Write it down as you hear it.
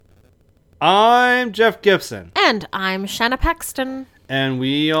I'm Jeff Gibson. And I'm Shanna Paxton. And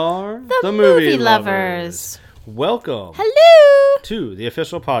we are the Movie Lovers. Welcome. Hello! To the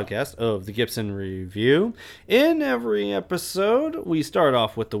official podcast of the Gibson Review. In every episode, we start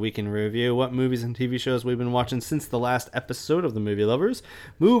off with the week in review, what movies and TV shows we've been watching since the last episode of the Movie Lovers,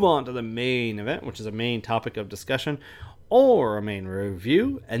 move on to the main event, which is a main topic of discussion, or a main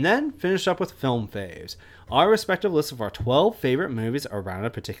review, and then finish up with film faves. Our respective lists of our 12 favorite movies around a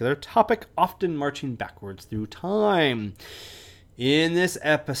particular topic, often marching backwards through time. In this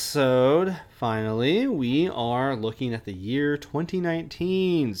episode, finally, we are looking at the year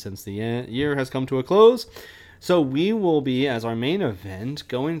 2019, since the year has come to a close. So we will be, as our main event,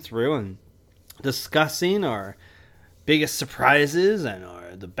 going through and discussing our biggest surprises and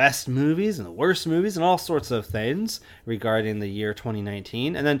the best movies and the worst movies and all sorts of things regarding the year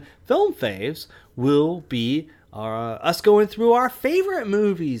 2019. And then film faves will be us going through our favorite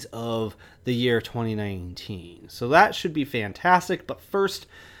movies of the year 2019. So that should be fantastic. But first,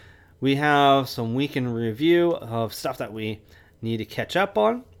 we have some week in review of stuff that we need to catch up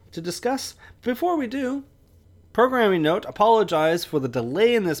on to discuss. Before we do, programming note, apologize for the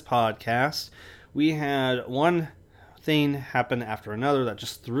delay in this podcast. We had one thing happen after another that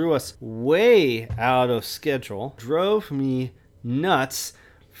just threw us way out of schedule. Drove me nuts.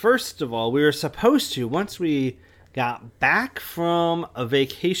 First of all, we were supposed to, once we got back from a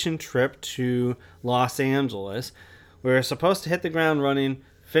vacation trip to Los Angeles, we were supposed to hit the ground running,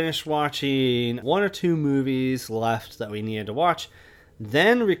 finish watching one or two movies left that we needed to watch,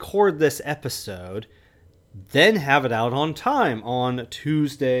 then record this episode, then have it out on time on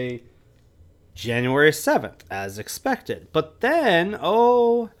Tuesday, January 7th, as expected. But then,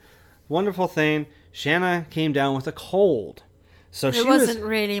 wonderful thing, Shanna came down with a cold. So it wasn't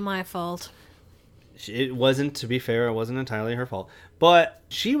really my fault. It wasn't, to be fair, it wasn't entirely her fault. But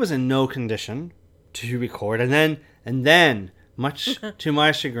she was in no condition to record. And then, much to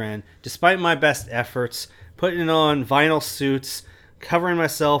my chagrin, despite my best efforts, putting on vinyl suits, covering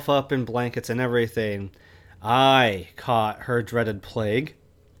myself up in blankets and everything, I caught her dreaded plague.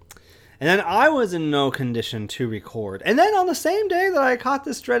 And then I was in no condition to record. And then on the same day that I caught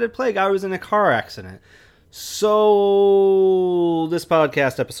this dreaded plague, I was in a car accident. So this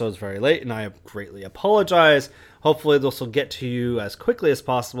podcast episode is very late, and I greatly apologize. Hopefully this will get to you as quickly as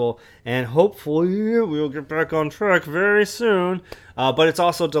possible, and hopefully we'll get back on track very soon. But it's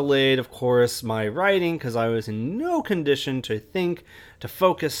also delayed, of course, my writing, because I was in no condition to think, to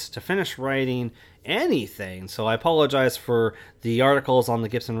focus, to finish writing anything. So I apologize for the articles on the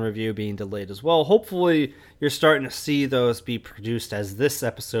Gibson Review being delayed as well. Hopefully you're starting to see those be produced as this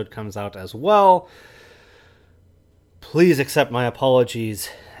episode comes out as well. Please accept my apologies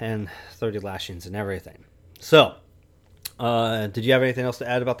and 30 lashings and everything. So, did you have anything else to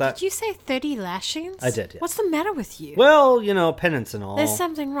add about that? Did you say 30 lashings? I did, yes. What's the matter with you? Well, penance and all. There's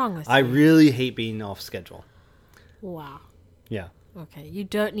something wrong with you. I really hate being off schedule. Wow. Yeah. Okay, you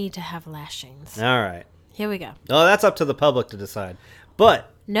don't need to have lashings. All right. Here we go. Oh, that's up to the public to decide.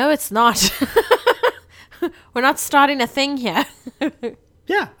 But no, it's not. We're not starting a thing here.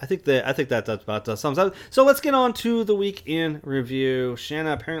 Yeah, I think that about sums up. So let's get on to the week in review.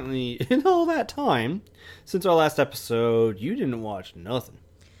 Shanna, apparently in all that time since our last episode, you didn't watch nothing.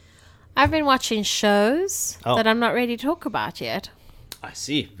 I've been watching shows that I'm not ready to talk about yet. I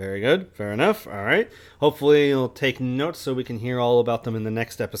see. Very good. Fair enough. All right. Hopefully you'll take notes so we can hear all about them in the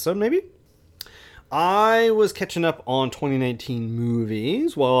next episode, maybe. I was catching up on 2019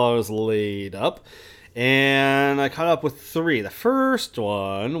 movies while I was laid up. And I caught up with 3. The first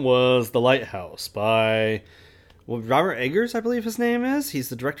one was The Lighthouse by Robert Eggers, I believe his name is. He's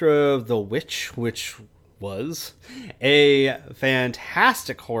the director of The Witch, which was a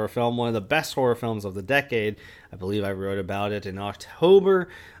fantastic horror film, one of the best horror films of the decade. I believe I wrote about it in October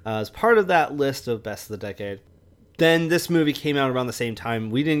as part of that list of best of the decade. Then this movie came out around the same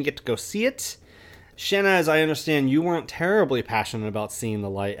time. We didn't get to go see it. Shanna, as I understand, you weren't terribly passionate about seeing The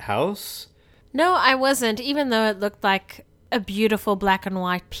Lighthouse. No, I wasn't, even though it looked like a beautiful black and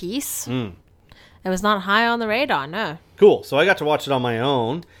white piece. It was not high on the radar, no. Cool. So I got to watch it on my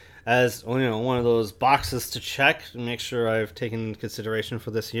own as one of those boxes to check and make sure I've taken into consideration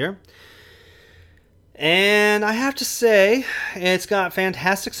for this year. And I have to say, it's got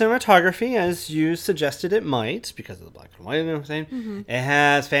fantastic cinematography, as you suggested it might, because of the black and white and everything. Mm-hmm. It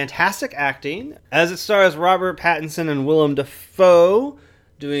has fantastic acting, as it stars Robert Pattinson and Willem Dafoe,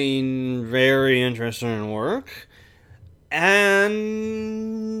 doing very interesting work.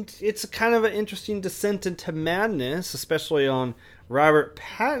 And it's kind of an interesting descent into madness, especially on Robert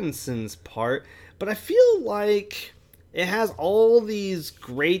Pattinson's part. But I feel like It has all these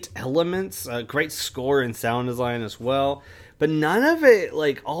great elements, great score and sound design as well, but none of it,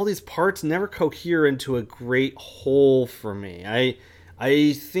 like all these parts, never cohere into a great whole for me.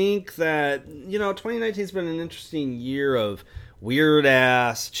 I think that 2019 has been an interesting year of weird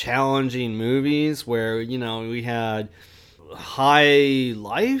ass, challenging movies where we had High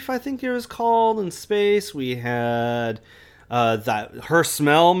Life, I think it was called, in space. We had that Her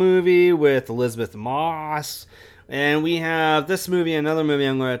Smell movie with Elizabeth Moss. And we have this movie, another movie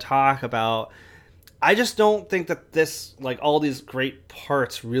I'm going to talk about. I just don't think that this, like all these great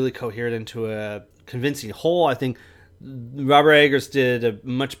parts, really cohered into a convincing whole. I think Robert Eggers did a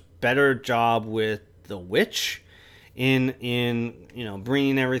much better job with The Witch in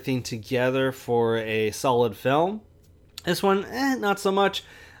bringing everything together for a solid film. This one, not so much.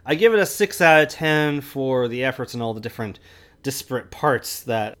 I give it a 6 out of 10 for the efforts and all the different disparate parts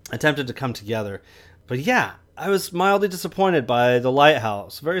that attempted to come together. But yeah, I was mildly disappointed by The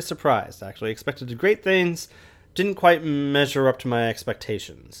Lighthouse. Very surprised, actually. Expected great things. Didn't quite measure up to my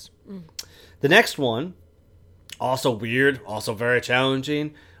expectations. The next one, also weird, also very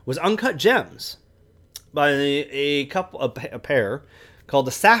challenging, was Uncut Gems by a pair called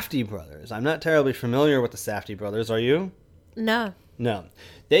the Safdie brothers. I'm not terribly familiar with the Safdie brothers. Are you? No. No.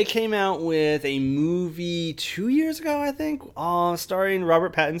 They came out with a movie 2 years ago, I think, starring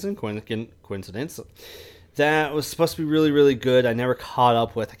Robert Pattinson, coincidence, that was supposed to be really, really good. I never caught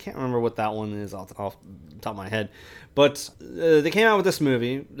up with. I can't remember what that one is off the top of my head. But they came out with this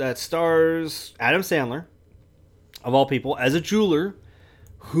movie that stars Adam Sandler, of all people, as a jeweler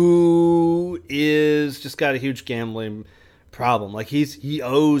who is just got a huge gambling problem. Like he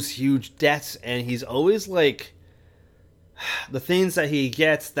owes huge debts, and he's always like the things that he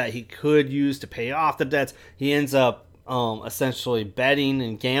gets that he could use to pay off the debts, he ends up essentially betting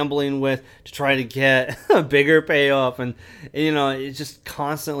and gambling with to try to get a bigger payoff, and it's just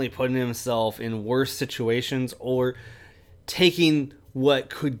constantly putting himself in worse situations or taking what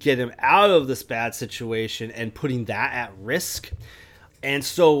could get him out of this bad situation and putting that at risk. And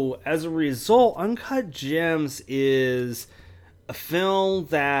so as a result, Uncut Gems is a film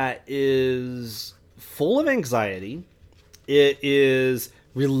that is full of anxiety. It is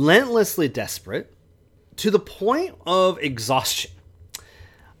relentlessly desperate to the point of exhaustion.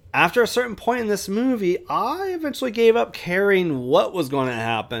 After a certain point in this movie, I eventually gave up caring what was going to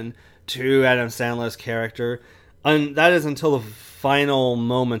happen to Adam Sandler's character, and that is until the final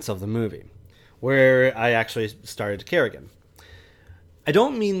moments of the movie, where I actually started to care again. I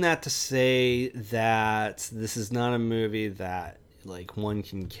don't mean that to say that this is not a movie that like one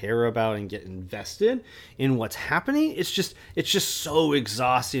can care about and get invested in what's happening. It's just so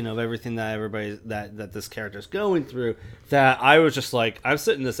exhausting of everything that everybody that this character's going through that I was just like, I'm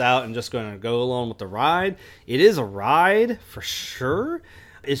sitting this out and just going to go along with the ride. It is a ride for sure.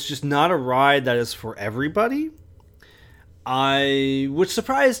 It's just not a ride that is for everybody. Which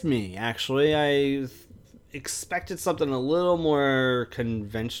surprised me, actually. I expected something a little more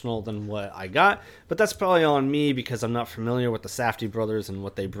conventional than what I got, but that's probably on me because I'm not familiar with the Safdie brothers and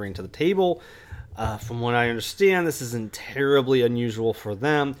what they bring to the table. From what I understand, this isn't terribly unusual for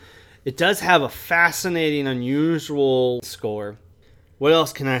them. It does have a fascinating, unusual score. What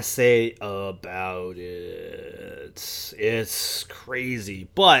else can I say about it? It's crazy,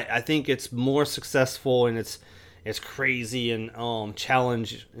 but I think it's more successful in its crazy and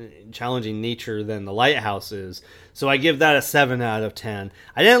challenging nature than The Lighthouse is. So I give that a 7 out of 10.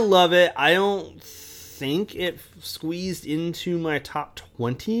 I didn't love it. I don't think it squeezed into my top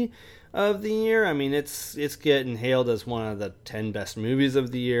 20 of the year. I mean, it's getting hailed as one of the 10 best movies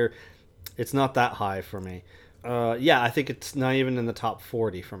of the year. It's not that high for me. I think it's not even in the top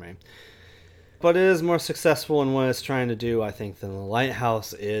 40 for me. But it is more successful in what it's trying to do, I think, than The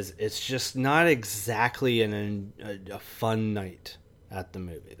Lighthouse is. It's just not exactly a fun night at the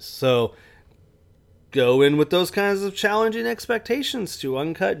movies. So go in with those kinds of challenging expectations to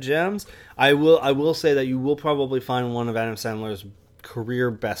Uncut Gems. I will say that you will probably find one of Adam Sandler's career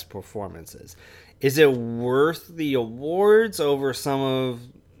best performances. Is it worth the awards over some of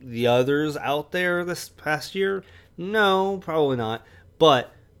the others out there this past year? No, probably not.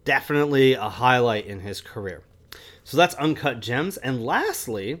 But definitely a highlight in his career. So that's Uncut Gems. And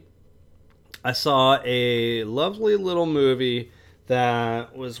lastly, I saw a lovely little movie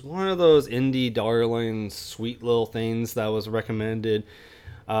that was one of those indie darlings, sweet little things that was recommended.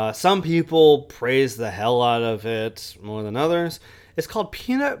 Some people praise the hell out of it more than others. It's called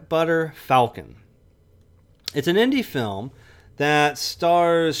Peanut Butter Falcon. It's an indie film that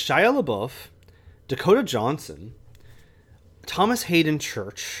stars Shia LaBeouf, Dakota Johnson, Thomas Hayden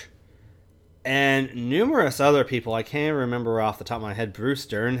Church, and numerous other people. I can't remember off the top of my head. Bruce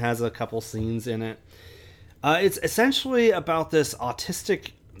Dern has a couple scenes in it. It's essentially about this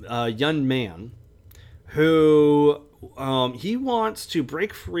autistic young man who he wants to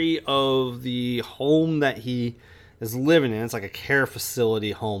break free of the home that he is living in. It's like a care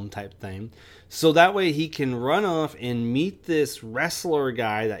facility home type thing. So that way he can run off and meet this wrestler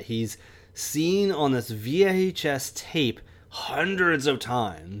guy that he's seen on this VHS tape hundreds of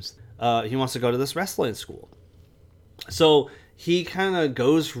times. He wants to go to this wrestling school. So he kind of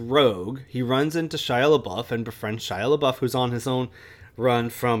goes rogue. He runs into Shia LaBeouf and befriends Shia LaBeouf, who's on his own run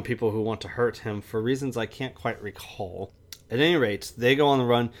from people who want to hurt him for reasons I can't quite recall. At any rate, they go on the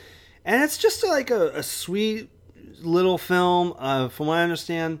run, and it's just like a sweet little film. From what I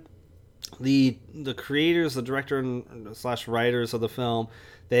understand, the creators, the director and slash writers of the film,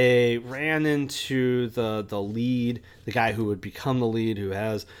 they ran into the lead, the guy who would become the lead, who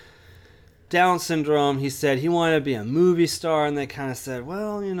has Down syndrome. He said he wanted to be a movie star, and they kind of said,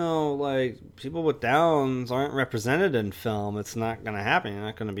 well, you know, like, people with Downs aren't represented in film. It's not going to happen. You're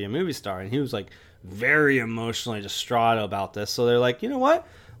not going to be a movie star. And he was like very emotionally distraught about this. So they're like, you know what?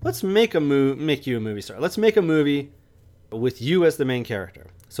 Let's make you a movie star. Let's make a movie with you as the main character.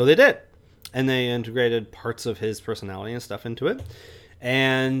 So they did. And they integrated parts of his personality and stuff into it.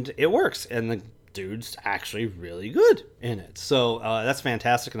 And it works. And the dude's actually really good in it. So that's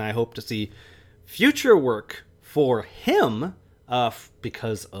fantastic. And I hope to see future work for him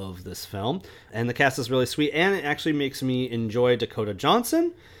because of this film. And the cast is really sweet. And it actually makes me enjoy Dakota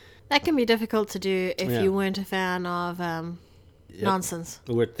Johnson. That can be difficult to do if you weren't a fan of nonsense.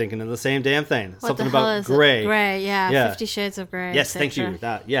 We're thinking of the same damn thing. What Something the hell about is Grey. It? Grey, yeah. 50 Shades of Grey. Yes, thank etc. you.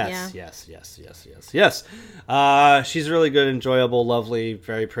 That, yes. She's really good, enjoyable, lovely,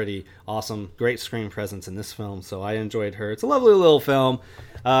 very pretty, awesome, great screen presence in this film. So I enjoyed her. It's a lovely little film.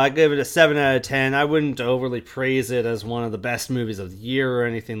 I give it a 7 out of 10. I wouldn't overly praise it as one of the best movies of the year or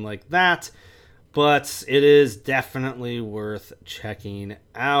anything like that, but it is definitely worth checking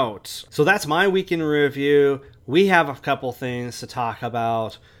out. So that's my week in review. We have a couple things to talk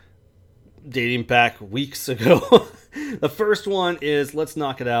about dating back weeks ago. The first one is, let's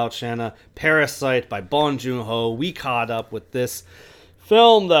knock it out, Shanna. Parasite by Bong Joon-ho. We caught up with this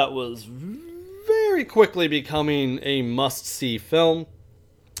film that was very quickly becoming a must-see film.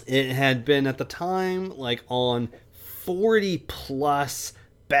 It had been at the time like on 40 plus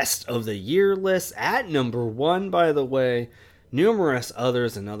best of the year lists, at number 1, by the way. Numerous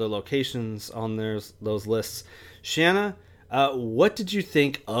others in other locations on those lists. Shanna, what did you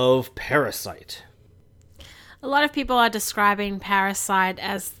think of Parasite? A lot of people are describing Parasite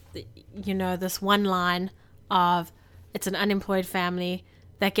as, this one line of it's an unemployed family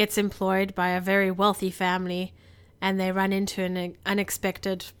that gets employed by a very wealthy family, and they run into an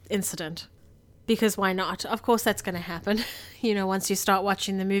unexpected incident. Because why not? Of course that's going to happen. Once you start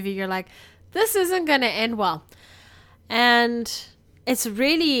watching the movie, you're like, this isn't going to end well. And it's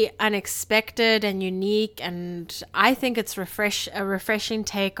really unexpected and unique, and I think it's a refreshing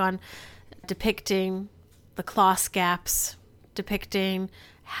take on depicting the class gaps, depicting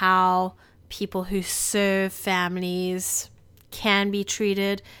how people who serve families can be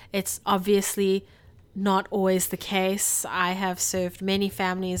treated. It's obviously not always the case. I have served many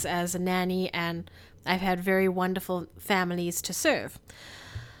families as a nanny, and I've had very wonderful families to serve.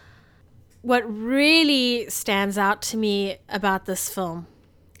 What really stands out to me about this film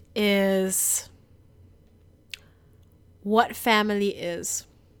is what family is.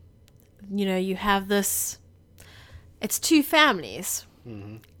 You have this, it's two families,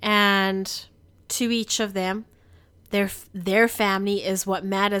 and to each of them, their family is what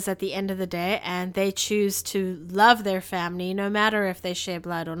matters at the end of the day, and they choose to love their family no matter if they share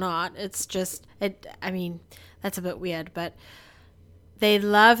blood or not. It's just, that's a bit weird, but they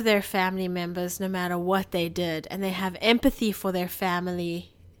love their family members no matter what they did, and they have empathy for their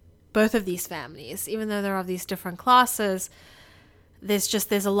family, both of these families. Even though they're of these different classes,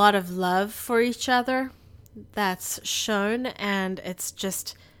 there's a lot of love for each other that's shown, and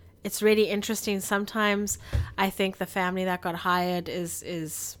it's really interesting. Sometimes I think the family that got hired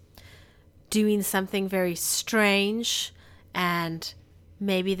is doing something very strange, and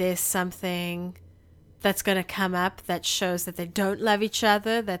maybe there's something that's going to come up that shows that they don't love each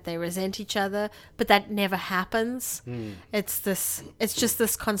other, that they resent each other, but that never happens. It's just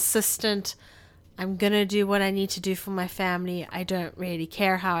this consistent, I'm going to do what I need to do for my family. I don't really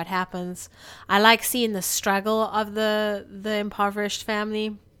care how it happens. I like seeing the struggle of the impoverished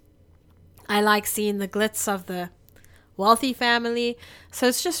family. I like seeing the glitz of the wealthy family. So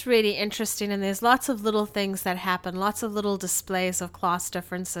it's just really interesting, and there's lots of little things that happen, lots of little displays of class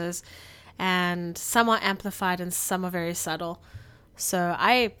differences. and some are amplified and some are very subtle. So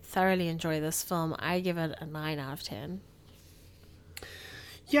I thoroughly enjoy this film. I give it a 9 out of 10.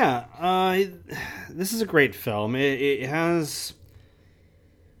 Yeah, this is a great film. It has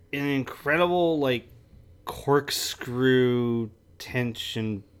an incredible, like, corkscrew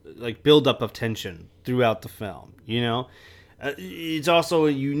tension, like, buildup of tension throughout the film, you know? It's also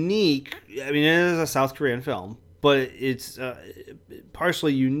unique. I mean, it is a South Korean film, but it's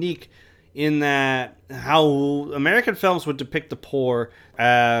partially unique in that how American films would depict the poor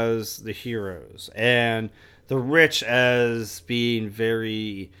as the heroes and the rich as being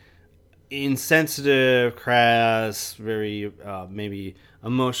very insensitive, crass, very maybe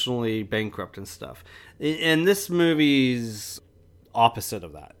emotionally bankrupt and stuff. And this movie's opposite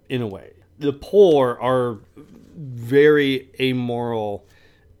of that, in a way. The poor are very amoral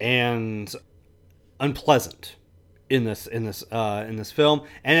and unpleasant in this film,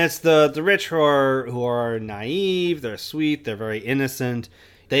 and it's the rich who are naive, they're sweet, they're very innocent.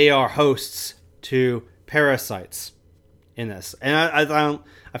 They are hosts to parasites in this, and I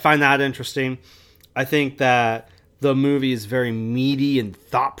find that interesting. I think that the movie is very meaty and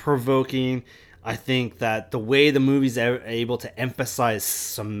thought-provoking. I think that the way the movie's able to emphasize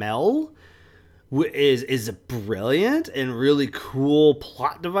smell is a brilliant and really cool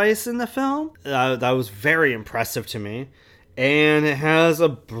plot device in the film. That was very impressive to me. And it has a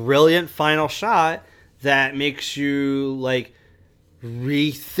brilliant final shot that makes you, like,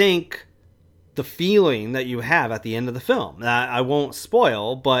 rethink the feeling that you have at the end of the film. I won't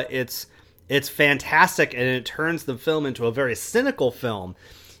spoil, but it's fantastic, and it turns the film into a very cynical film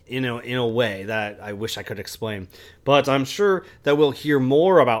in a way that I wish I could explain. But I'm sure that we'll hear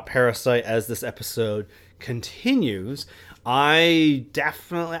more about Parasite as this episode continues. I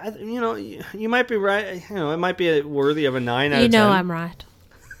definitely, you might be right. It might be worthy of a 9 out of 10. I'm right.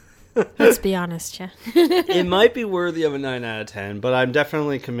 Let's be honest, yeah. It might be worthy of a 9 out of 10, but I'm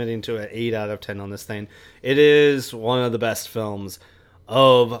definitely committing to an 8 out of 10 on this thing. It is one of the best films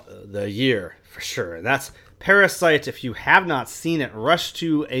of the year, for sure. And that's Parasite. If you have not seen it, rush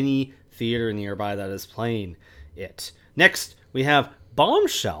to any theater nearby that is playing it. Next, we have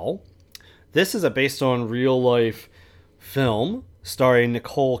Bombshell. This is a based on real life film starring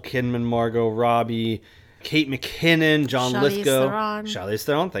Nicole Kidman, Margot Robbie, Kate McKinnon, John Lithgow, Charlize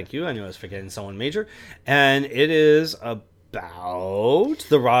Theron. Thank you. I knew I was forgetting someone major. And it is about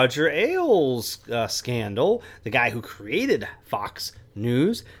the Roger Ailes scandal, the guy who created Fox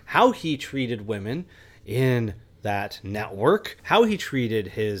News, how he treated women in that network, how he treated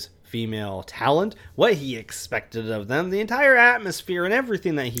his female talent, what he expected of them, the entire atmosphere and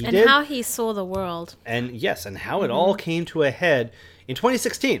everything that he did. And how he saw the world. And yes, and how it all came to a head in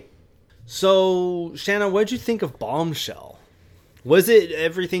 2016. So, Shanna, what did you think of Bombshell? Was it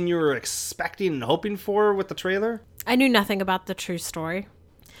everything you were expecting and hoping for with the trailer? I knew nothing about the true story.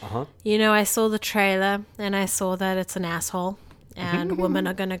 Uh-huh. I saw the trailer and I saw that it's an asshole and women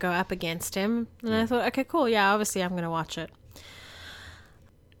are going to go up against him. And I thought, okay, cool. Yeah, obviously I'm going to watch it.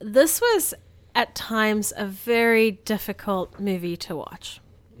 This was at times a very difficult movie to watch.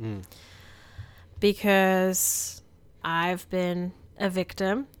 Because I've been a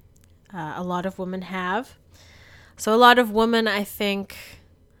victim. A lot of women have. So a lot of women, I think,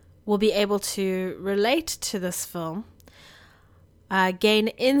 will be able to relate to this film, gain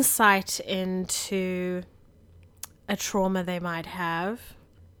insight into a trauma they might have,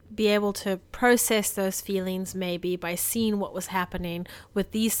 be able to process those feelings maybe by seeing what was happening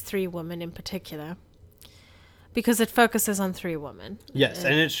with these 3 women in particular, because it focuses on 3 women. Yes,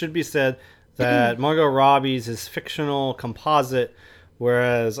 and it should be said that Margot Robbie's is fictional composite,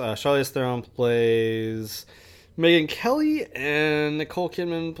 whereas Charlize Theron plays Megyn Kelly and Nicole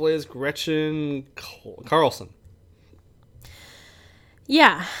Kidman plays Gretchen Carlson.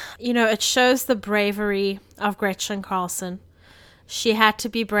 Yeah, it shows the bravery of Gretchen Carlson. She had to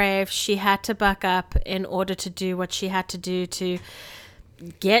be brave. She had to buck up in order to do what she had to do to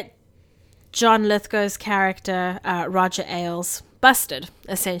get John Lithgow's character, Roger Ailes, busted,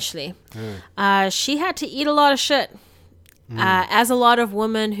 essentially. She had to eat a lot of shit, as a lot of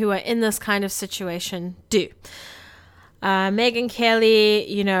women who are in this kind of situation do. Megyn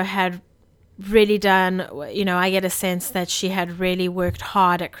Kelly, had really done, I get a sense that she had really worked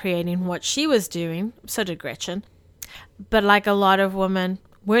hard at creating what she was doing. So did Gretchen. But like a lot of women,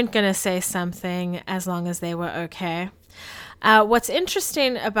 weren't going to say something as long as they were okay. What's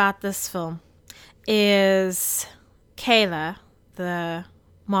interesting about this film is Kayla, the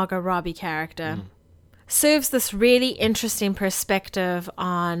Margot Robbie character, serves this really interesting perspective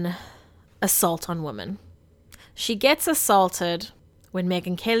on assault on women. She gets assaulted when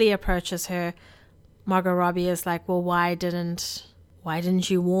Megyn Kelly approaches her, Margot Robbie is like, well, why didn't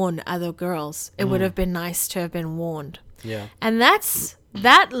you warn other girls? It would have been nice to have been warned. Yeah. And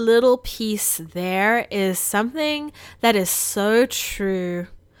that little piece there is something that is so true.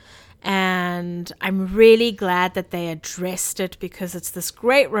 And I'm really glad that they addressed it, because it's this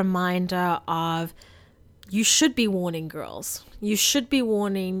great reminder of, you should be warning girls. You should be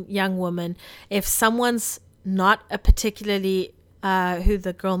warning young women. If someone's not a particularly who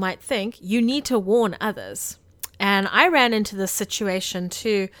the girl might think, you need to warn others. And I ran into this situation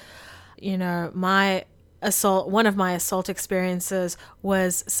too. You know, one of my assault experiences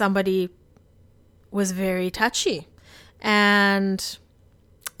was somebody was very touchy. And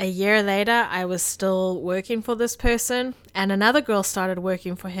a year later, I was still working for this person, and another girl started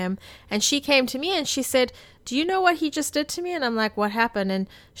working for him. And she came to me and she said, do you know what he just did to me? And I'm like, what happened? And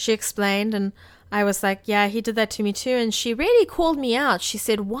she explained, and I was like, yeah, he did that to me too. And she really called me out. She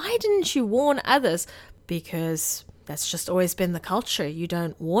said, why didn't you warn others? Because that's just always been the culture. You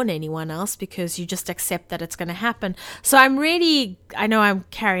don't warn anyone else because you just accept that it's going to happen. So I know I'm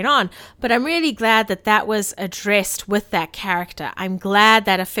carrying on, but I'm really glad that was addressed with that character. I'm glad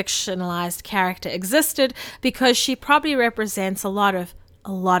that a fictionalized character existed, because she probably represents a lot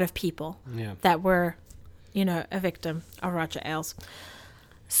of people that were, a victim of Roger Ailes.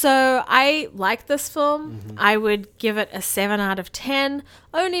 So I like this film. Mm-hmm. I would give it a 7 out of 10,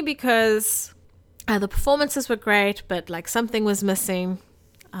 only because the performances were great, but like something was missing.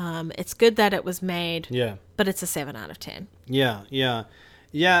 It's good that it was made. Yeah. But it's a 7 out of 10. Yeah.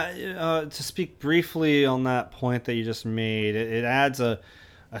 To speak briefly on that point that you just made, it adds a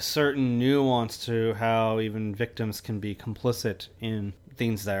certain nuance to how even victims can be complicit in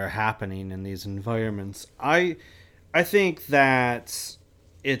things that are happening in these environments. I think that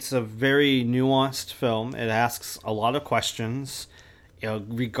it's a very nuanced film. It asks a lot of questions,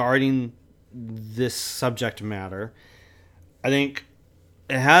 regarding this subject matter. I think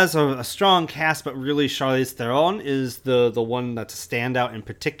it has a strong cast, but really Charlize Theron is the one that's a standout in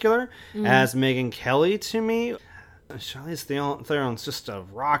particular as Megyn Kelly to me. Charlize Theron's just a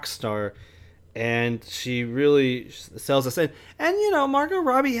rock star, and she really sells us in. And Margot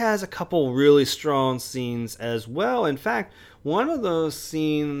Robbie has a couple really strong scenes as well. In fact, one of those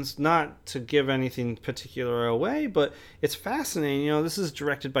scenes, not to give anything particular away, but it's fascinating. This is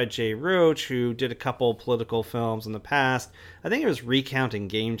directed by Jay Roach, who did a couple political films in the past. I think it was Recount and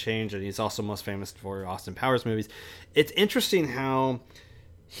Game Change, and he's also most famous for Austin Powers movies. It's interesting how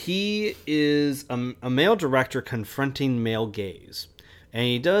he is a male director confronting male gaze. And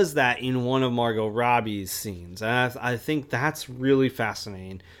he does that in one of Margot Robbie's scenes. And I think that's really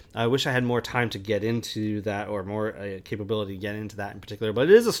fascinating. I wish I had more time to get into that, or more capability to get into that in particular. But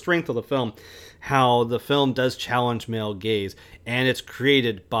it is a strength of the film, how the film does challenge male gaze. And it's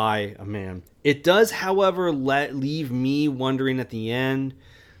created by a man. It does, however, leave me wondering at the end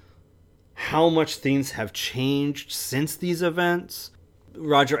how much things have changed since these events.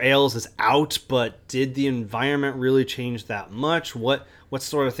 Roger Ailes is out, but did the environment really change that much? What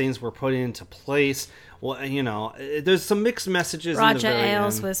sort of things were put into place? Well, there's some mixed messages. Roger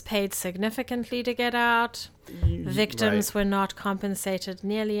Ailes was paid significantly to get out. Victims were not compensated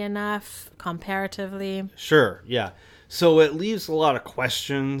nearly enough comparatively. Sure, yeah. So it leaves a lot of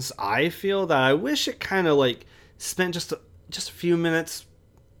questions. I feel that I wish it kind of spent just a few minutes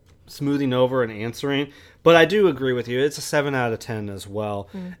smoothing over and answering. But I do agree with you. It's a 7 out of 10 as well.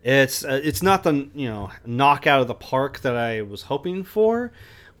 It's not the knock out of the park that I was hoping for,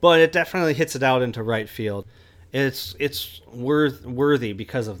 but it definitely hits it out into right field. It's worthy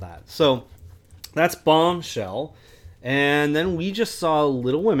because of that. So that's Bombshell, and then we just saw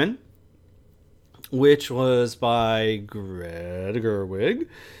Little Women, which was by Greta Gerwig,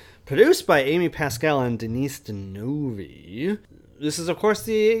 produced by Amy Pascal and Denise Denovi. This is, of course,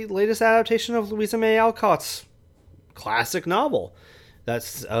 the latest adaptation of Louisa May Alcott's classic novel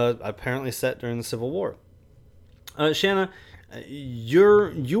that's apparently set during the Civil War. Shanna,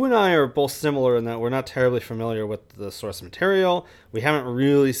 you and I are both similar in that we're not terribly familiar with the source material. We haven't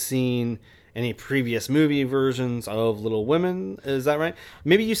really seen any previous movie versions of Little Women. Is that right?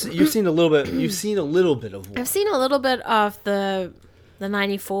 Maybe you've seen a little bit. You've seen a little bit of one. I've seen a little bit of the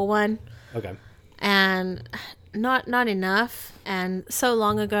 94 one. Okay. And not enough, and so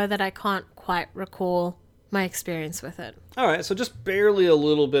long ago that I can't quite recall my experience with it. All right, so just barely a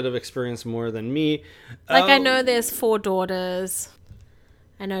little bit of experience more than me. I know there's 4 daughters.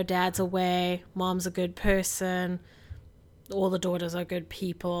 I know dad's away, mom's a good person, all the daughters are good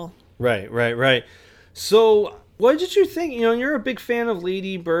people. Right. So What did you think? You know, you're a big fan of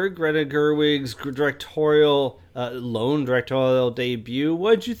Lady Bird, Greta Gerwig's lone directorial debut.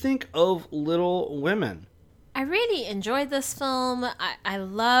 What did you think of Little Women? I really enjoyed this film. I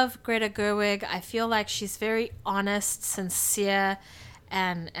love Greta Gerwig. I feel like she's very honest, sincere,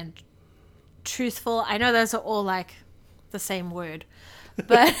 and truthful. I know those are all like the same word,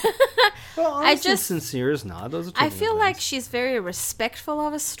 but Well, honest and sincere is not. Those are I feel things. like she's very respectful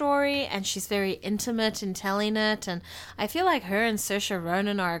of a story, and she's very intimate in telling it. And I feel like her and Saoirse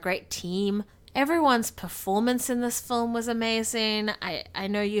Ronan are a great team. Everyone's performance in this film was amazing. I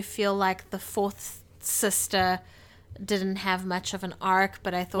know you feel like the fourth sister didn't have much of an arc,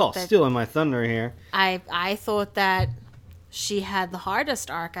 but I thought that stealing my thunder here. I thought that she had the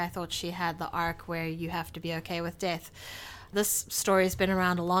hardest arc. I thought she had the arc where you have to be okay with death. This story's been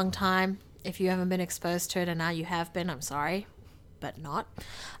around a long time. If you haven't been exposed to it, and now you have been, I'm sorry, but not.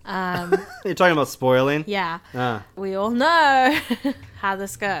 You're talking about spoiling? Yeah. We all know how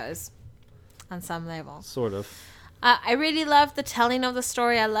this goes on some level. Sort of. I really loved the telling of the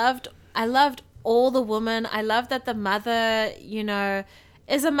story. I loved all the women. I love that the mother, you know,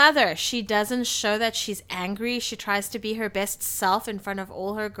 is a mother. She doesn't show that she's angry. She tries to be her best self in front of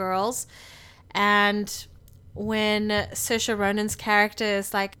all her girls. And when Saoirse Ronan's character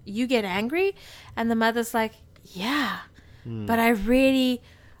is like, you get angry? And the mother's like, yeah, but I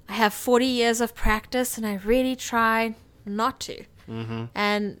have 40 years of practice and I really try not to. Mm-hmm.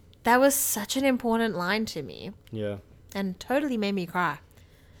 And that was such an important line to me. Yeah. And totally made me cry.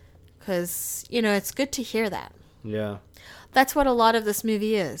 Because, you know, it's good to hear that. Yeah. That's what a lot of this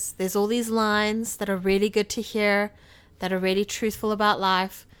movie is. There's all these lines that are really good to hear, that are really truthful about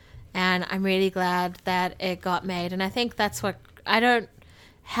life. And I'm really glad that it got made. And I think that's what... I don't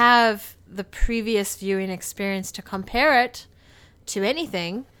have the previous viewing experience to compare it to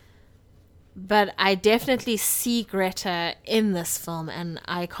anything. But I definitely see Greta in this film. And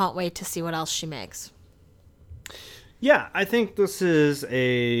I can't wait to see what else she makes. Yeah, I think this is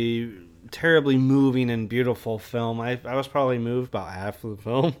a terribly moving and beautiful film. I was probably moved about half of the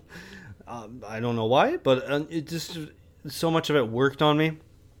film. I don't know why, but it just so much of it worked on me.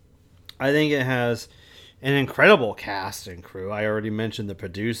 I think it has an incredible cast and crew. I already mentioned the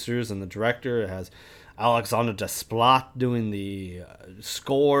producers and the director. It has Alexander Desplat doing the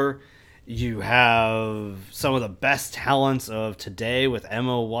score. You have some of the best talents of today with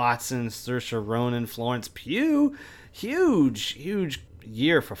Emma Watson, Saoirse Ronan, Florence Pugh. Huge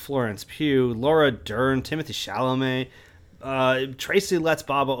year for Florence Pugh, Laura Dern, Timothée Chalamet, Tracy Letts,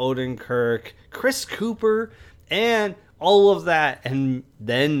 Baba Odenkirk, Chris Cooper, and all of that. And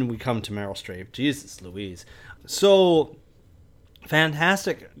then we come to Meryl Streep. Jesus Louise. So,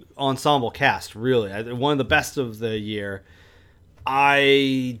 fantastic ensemble cast, really. One of the best of the year.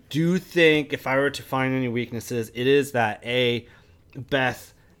 I do think, if I were to find any weaknesses, it is that,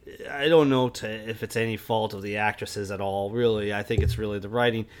 Beth... I don't know if it's any fault of the actresses at all, really. I think it's really the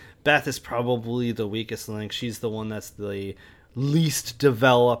writing. Beth is probably the weakest link. She's the one that's the least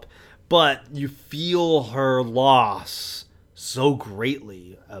developed. But you feel her loss so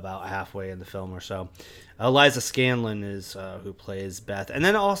greatly about halfway in the film or so. Eliza Scanlon is who plays Beth. And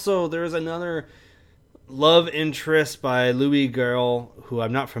then also there's another love interest by Louis Girl, who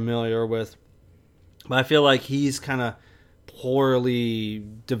I'm not familiar with. But I feel like he's kind of poorly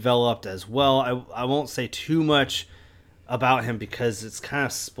developed as well. I won't say too much about him because it's kind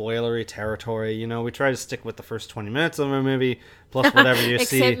of spoilery territory. You know, we try to stick with the first 20 minutes of a movie, plus whatever you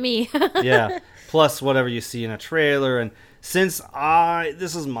see. Except me. Yeah, plus whatever you see in a trailer. And since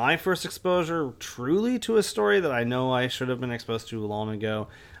this is my first exposure truly to a story that I know I should have been exposed to long ago,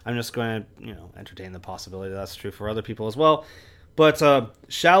 I'm just going to, entertain the possibility that's true for other people as well. But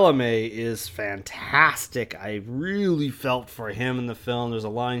Chalamet is fantastic. I really felt for him in the film. There's a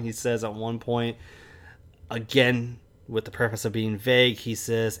line he says at one point, again, with the purpose of being vague, he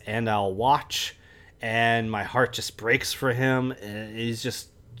says, "And I'll watch." And my heart just breaks for him. And he's just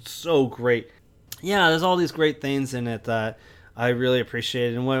so great. Yeah, there's all these great things in it that I really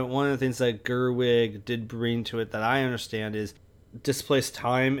appreciate. And one of the things that Gerwig did bring to it that I understand is displaced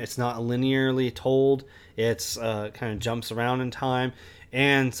time. It's not linearly told. It's kind of jumps around in time,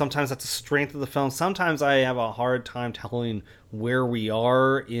 and sometimes that's a strength of the film. Sometimes I have a hard time telling where we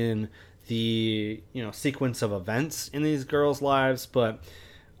are in the sequence of events in these girls' lives. But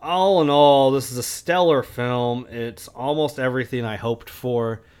all in all, this is a stellar film. It's almost everything I hoped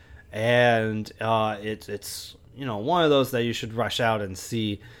for, and it's one of those that you should rush out and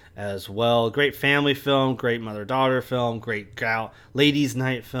see as well. Great family film, great mother-daughter film, great ladies'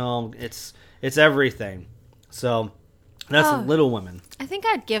 night film. It's everything. So That's Oh. Little Women. I think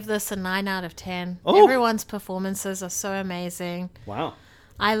I'd give this a 9 out of 10. Oh. Everyone's performances are so amazing. Wow.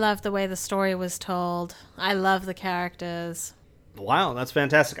 I love the way the story was told. I love the characters. Wow, that's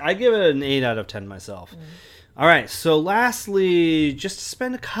fantastic. I give it an 8 out of 10 myself. All right, so lastly, just to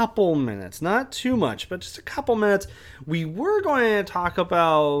spend a couple minutes, not too much, but just a couple minutes, we were going to talk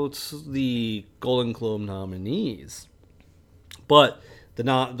about the Golden Globe nominees. But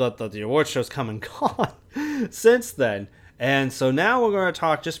the award show's come and gone since then. And so now we're going to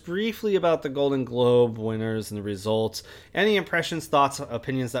talk just briefly about the Golden Globe winners and the results, any impressions, thoughts,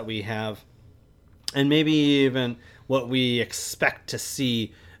 opinions that we have, and maybe even what we expect to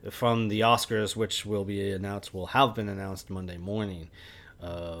see from the Oscars, which will have been announced Monday morning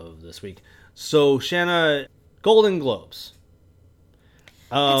of this week. So, Shanna, Golden Globes.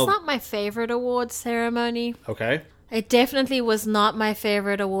 It's not my favorite awards ceremony. Okay. It definitely was not my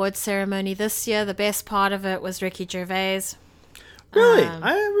favorite awards ceremony this year. The best part of it was Ricky Gervais. Really?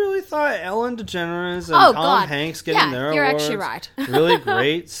 I really thought Ellen DeGeneres and Oh, Tom God. Hanks getting their you're awards. actually right. Really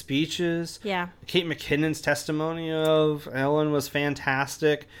great speeches. Yeah. Kate McKinnon's testimony of Ellen was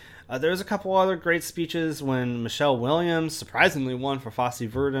fantastic. There was a couple other great speeches when Michelle Williams surprisingly won for Fosse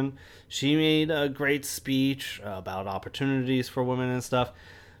Verdon. She made a great speech about opportunities for women and stuff.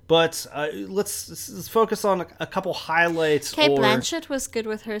 But let's focus on a couple highlights. Kate Blanchett was good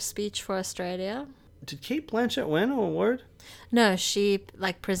with her speech for Australia. Did Kate Blanchett win an award? No, she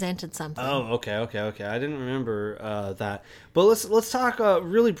presented something. Oh, okay. I didn't remember that. But let's talk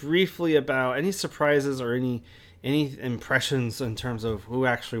really briefly about any surprises or any impressions in terms of who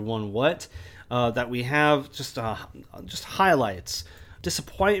actually won what that we have. Just highlights,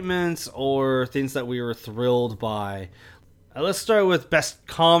 disappointments, or things that we were thrilled by. Let's start with best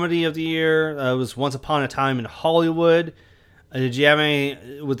comedy of the year. It was Once Upon a Time in Hollywood. Did you have any?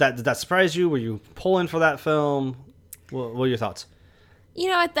 Did that surprise you? Were you pulling for that film? What are your thoughts? You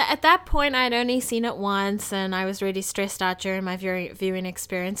know, at that point, I'd only seen it once, and I was really stressed out during my viewing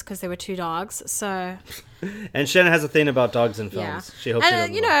experience because there were 2 dogs. So, And Shannon has a thing about dogs in films. yeah, She hopes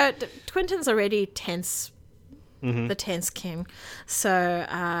and Quentin's already tense. The tense king. So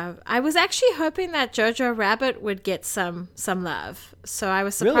I was actually hoping that Jojo Rabbit would get some love. So I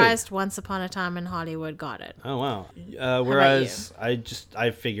was surprised Once Upon a Time in Hollywood got it. Oh wow! Whereas I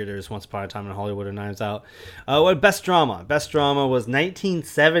figured it was Once Upon a Time in Hollywood and Knives Out. What best drama? Best drama was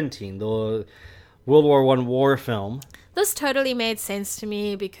 1917, the World War I war film. This totally made sense to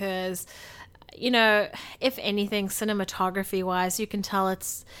me because, you know, if anything, cinematography wise, you can tell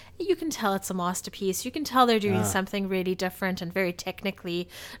it's a masterpiece. You can tell they're doing something really different and very technically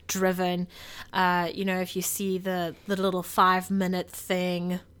driven. If you see the little 5-minute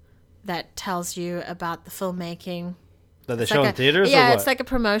thing that tells you about the filmmaking. That they show in theaters? Yeah, or what? it's like a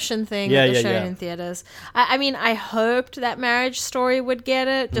promotion thing that they're showing in theaters. I mean, I hoped that Marriage Story would get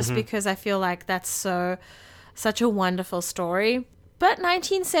it just because I feel like that's such a wonderful story. But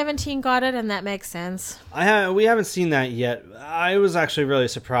 1917 got it, and that makes sense. We haven't seen that yet. I was actually really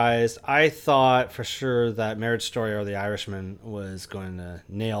surprised. I thought for sure that Marriage Story or The Irishman was going to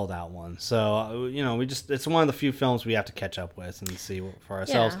nail that one. So, it's one of the few films we have to catch up with and see for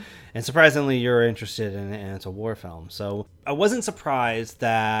ourselves. Yeah. And surprisingly, you're interested in it, and it's a war film. So I wasn't surprised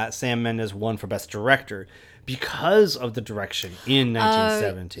that Sam Mendes won for Best Director because of the direction in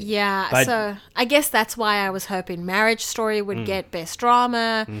 1917. Yeah, But so I guess that's why I was hoping Marriage Story would get Best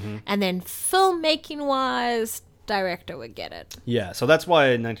Drama, and then filmmaking-wise, director would get it. Yeah, so that's why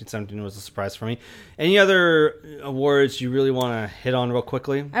 1917 was a surprise for me. Any other awards you really want to hit on real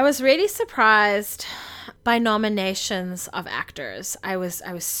quickly? I was really surprised by nominations of actors. I was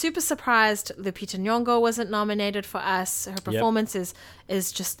super surprised Lupita Nyong'o wasn't nominated for Us. Her performance is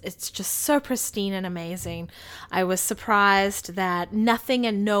just so pristine and amazing. I was surprised that Nothing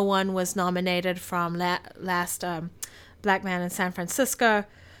and No One was nominated from last Black Man in San Francisco.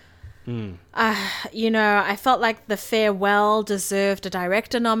 I felt like The Farewell deserved a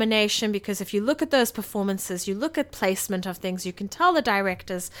director nomination because if you look at those performances, you look at placement of things, you can tell the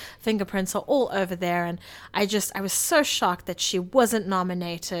director's fingerprints are all over there. And I was so shocked that she wasn't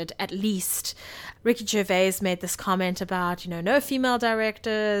nominated, at least. Ricky Gervais made this comment about, no female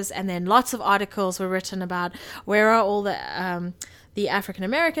directors. And then lots of articles were written about where are all the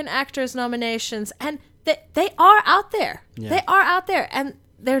African-American actors nominations. And they are out there. Yeah. They are out there. And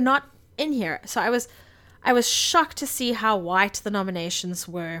they're not in here. So I was shocked to see how white the nominations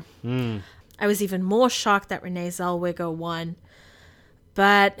were. I was even more shocked that Renee Zellweger won.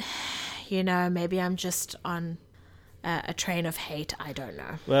 But, maybe I'm just on a train of hate. I don't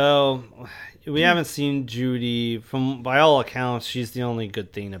know. Well, we haven't seen Judy. By all accounts, she's the only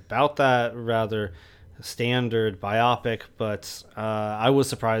good thing about that. Rather, standard biopic, but I was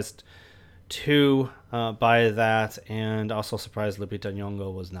surprised too by that, and also surprised Lupita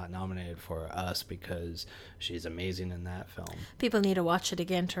Nyong'o was not nominated for Us because she's amazing in that film. People need to watch it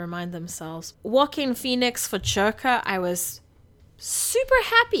again to remind themselves. Joaquin Phoenix for Joker, I was super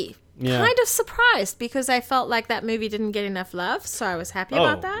happy. Yeah. Kind of surprised because I felt like that movie didn't get enough love, so I was happy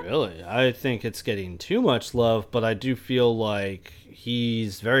about that. Really? I think it's getting too much love, but I do feel like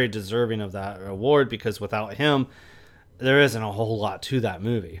he's very deserving of that award because without him, there isn't a whole lot to that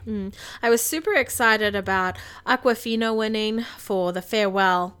movie. I was super excited about Aquafina winning for The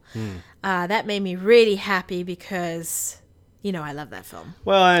Farewell. That made me really happy because, you know, I love that film.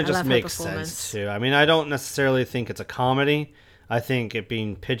 Well, and it I just love her makes performance. sense, too. I mean, I don't necessarily think it's a comedy. I think it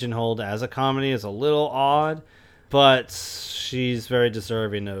being pigeonholed as a comedy is a little odd, but she's very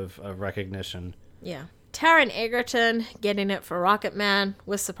deserving of recognition. Yeah. Taron Egerton getting it for Rocket Man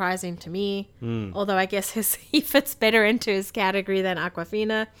was surprising to me, although I guess he fits better into his category than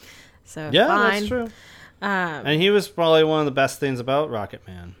Aquafina. So Yeah, fine. that's true. And he was probably one of the best things about Rocket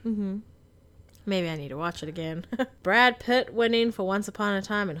Man. Maybe I need to watch it again. Brad Pitt winning for Once Upon a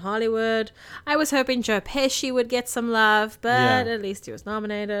Time in Hollywood. I was hoping Joe Pesci would get some love, but Yeah. at least he was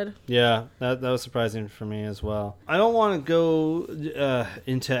nominated. Yeah, that was surprising for me as well. I don't want to go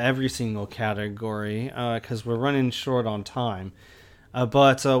into every single category because we're running short on time.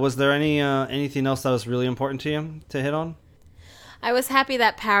 But was there anything else that was really important to you to hit on? I was happy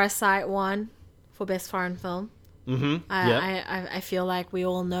that Parasite won for Best Foreign Film. Mm-hmm. I feel like we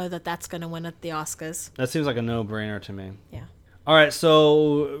all know that that's going to win at the Oscars. That seems like a no-brainer to me. Yeah. All right,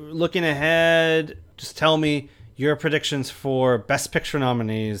 so looking ahead, just tell me your predictions for Best Picture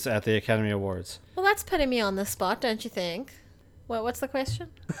nominees at the Academy Awards. Well, that's putting me on the spot, don't you think? What's the question?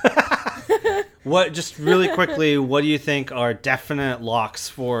 What, just really quickly, what do you think are definite locks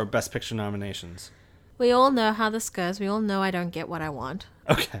for Best Picture nominations? We all know how this goes. We all know I don't get what I want.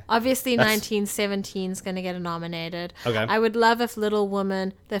 Okay. Obviously, 1917 is going to get nominated. Okay. I would love if Little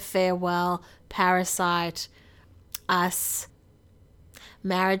Woman, The Farewell, Parasite, Us,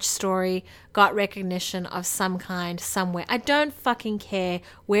 Marriage Story got recognition of some kind somewhere. I don't fucking care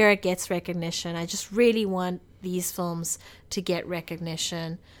where it gets recognition. I just really want these films to get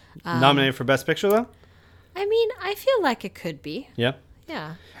recognition. Nominated for Best Picture, though? I mean, I feel like it could be. Yeah.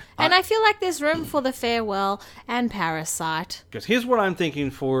 Yeah. And I feel like there's room for The Farewell and Parasite. Because here's what I'm thinking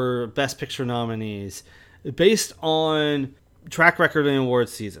for Best Picture nominees. Based on track record in award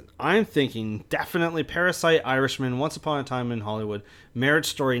season, I'm thinking definitely Parasite, Irishman, Once Upon a Time in Hollywood, Marriage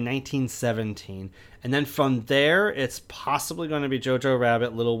Story 1917. And then from there, it's possibly going to be Jojo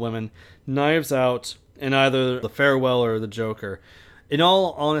Rabbit, Little Women, Knives Out, and either The Farewell or The Joker. In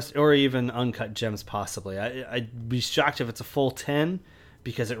all honesty, or even Uncut Gems possibly. I'd be shocked if it's a full 10,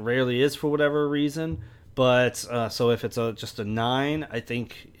 because it rarely is for whatever reason. But so if it's just a 9, I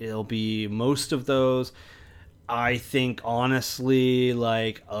think it'll be most of those. I think honestly,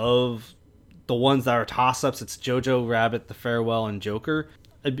 like of the ones that are toss-ups, it's Jojo Rabbit, The Farewell, and Joker,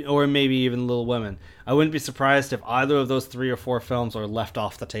 or maybe even Little Women. I wouldn't be surprised if either of those 3 or 4 films are left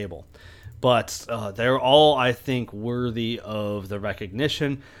off the table. But they're all, I think, worthy of the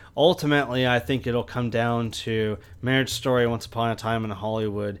recognition. Ultimately, I think it'll come down to Marriage Story, Once Upon a Time in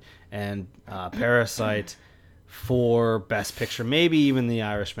Hollywood, and Parasite for Best Picture. Maybe even The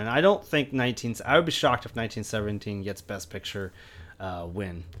Irishman. I don't think I would be shocked if 1917 gets Best Picture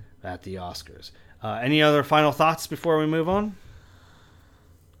win at the Oscars. Any other final thoughts before we move on?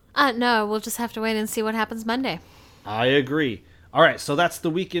 No, we'll just have to wait and see what happens Monday. I agree. All right, so that's the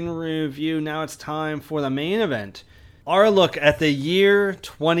week in review. Now it's time for the main event, our look at the year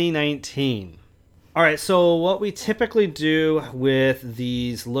 2019. All right, so what we typically do with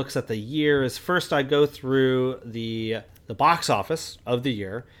these looks at the year is first I go through the box office of the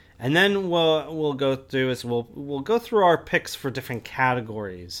year, and then we'll go through our picks for different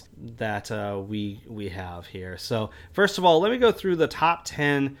categories that we have here. So first of all, let me go through the top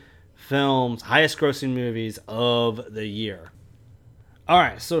 10 films, highest grossing movies of the year. All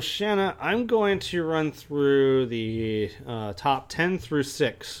right, so Shanna, I'm going to run through the top 10 through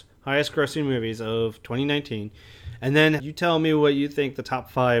 6 highest grossing movies of 2019, and then you tell me what you think the top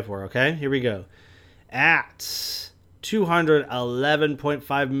 5 were, okay? Here we go. At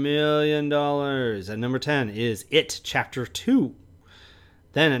 $211.5 million, at number 10 is It Chapter 2.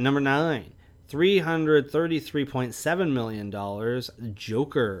 Then at number 9, $333.7 million,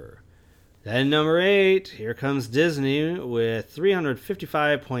 Joker. Then number 8, here comes Disney with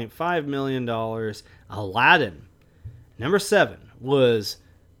 $355.5 million, Aladdin. Number 7 was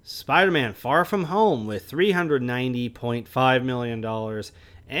Spider-Man Far From Home with $390.5 million.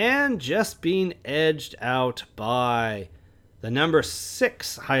 and just being edged out by the number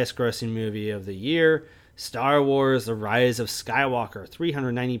 6 highest grossing movie of the year, Star Wars The Rise of Skywalker,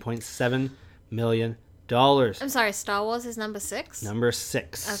 $390.7 million. I'm sorry, Star Wars is number 6? Number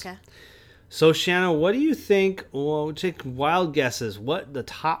 6. Okay. So, Shanna, what do you think? Well, take wild guesses. What the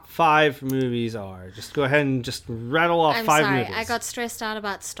top 5 movies are? Just go ahead and just rattle off 5 sorry, movies. I got stressed out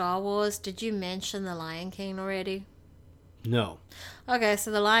about Star Wars. Did you mention The Lion King already? No. Okay, so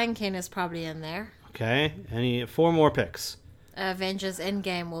The Lion King is probably in there. Okay. 4 more picks. Avengers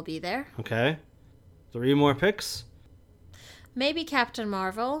Endgame will be there. Okay. 3 more picks. Maybe Captain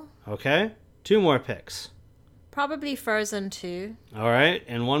Marvel. Okay. 2 more picks. Probably Frozen 2. All right.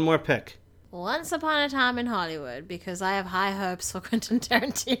 And 1 more pick. Once Upon a Time in Hollywood, because I have high hopes for Quentin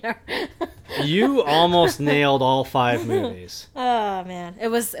Tarantino. You almost nailed all 5 movies. Oh man, it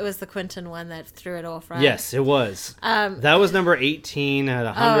was the Quentin one that threw it off, right? Yes, it was. That was number 18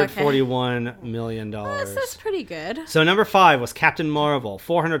 at $141 million. That's pretty good. So number 5 was Captain Marvel,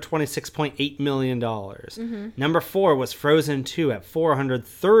 $426.8 million. Number 4 was Frozen 2 at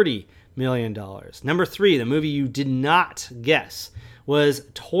 $430 million. Number 3, the movie you did not guess, was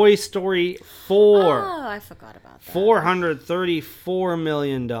Toy Story 4. Oh, I forgot about that. $434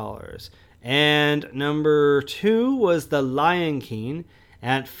 million. And number 2 was The Lion King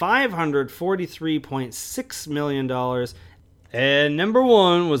at $543.6 million. And number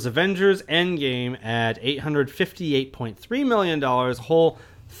 1 was Avengers Endgame at $858.3 million, a whole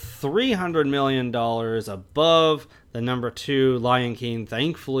 $300 million above the number 2, Lion King.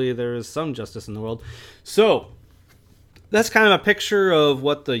 Thankfully, there is some justice in the world. So, that's kind of a picture of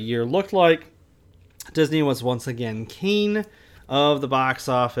what the year looked like. Disney was once again king of the box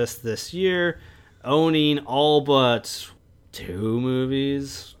office this year, owning all but 2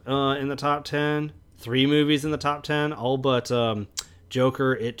 movies in the top 10, 3 movies in the top 10, all but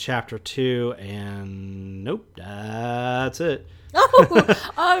Joker, It Chapter 2, and nope, that's it.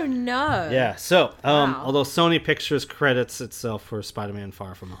 Oh no. Yeah, so Wow. although Sony Pictures credits itself for Spider-Man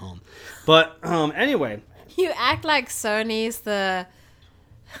Far From Home. But anyway... You act like Sony's the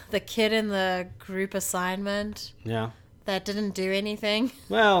kid in the group assignment Yeah. that didn't do anything.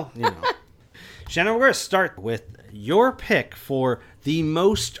 Well, you know. Shannon, we're going to start with your pick for the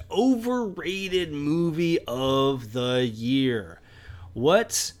most overrated movie of the year.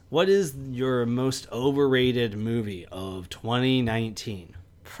 What is your most overrated movie of 2019?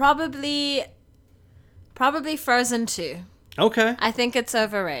 Probably Frozen 2. Okay. I think it's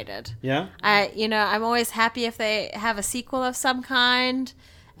overrated. Yeah. I'm always happy if they have a sequel of some kind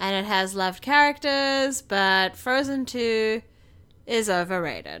and it has loved characters, but Frozen 2 is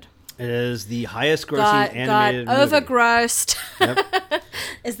overrated. It is the highest grossing animated movie. Overgrossed. Yep.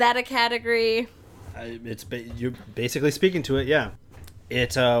 Is that a category? You're basically speaking to it, yeah.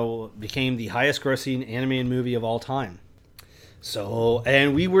 It became the highest grossing animated movie of all time. So,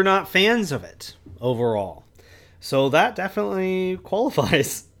 and we were not fans of it overall. So that definitely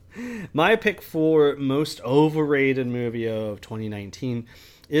qualifies. My pick for most overrated movie of 2019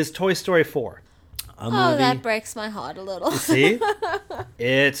 is Toy Story 4. That breaks my heart a little. See?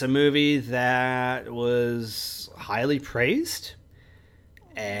 It's a movie that was highly praised.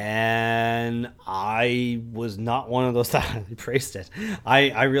 And I was not one of those that highly praised it.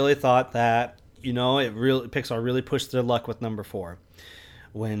 I really thought that, Pixar really pushed their luck with number 4.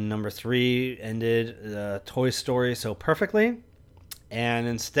 When number 3 ended Toy Story so perfectly. And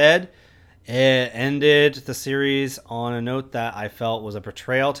instead, it ended the series on a note that I felt was a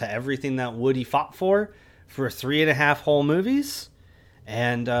betrayal to everything that Woody fought for 3.5 whole movies.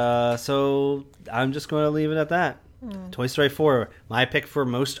 And so I'm just going to leave it at that. Toy Story 4, my pick for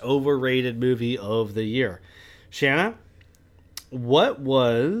most overrated movie of the year. Shanna, what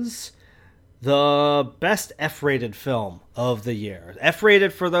was the best F-rated film of the year?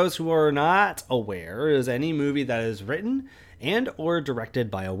 F-rated, for those who are not aware, is any movie that is written and or directed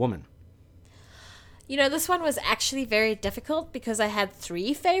by a woman. This one was actually very difficult because I had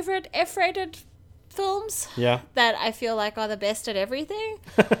 3 favorite F-rated films that I feel like are the best at everything.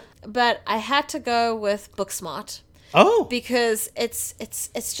 But I had to go with Booksmart. Oh! Because it's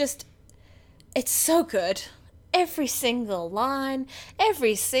so good. Every single line,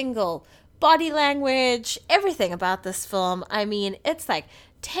 every single body language, everything about this film. I mean, it's like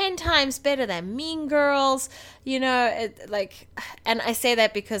 10 times better than Mean Girls, and I say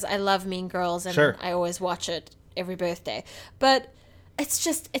that because I love Mean Girls and Sure. I always watch it every birthday. But it's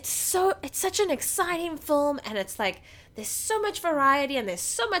such an exciting film, and it's like there's so much variety and there's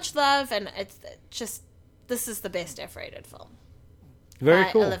so much love, and this is the best F-rated film. Very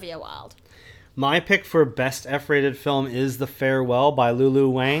by cool. Olivia Wilde. My pick for best F-rated film is The Farewell by Lulu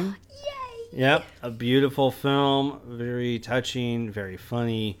Wang. Yay! Yep, a beautiful film, very touching, very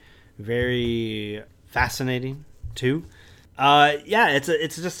funny, very fascinating too. Yeah, it's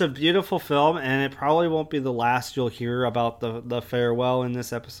just a beautiful film, and it probably won't be the last you'll hear about the Farewell in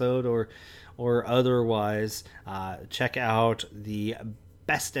this episode or otherwise. Check out the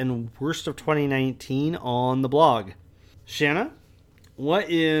best and worst of 2019 on the blog. Shanna, what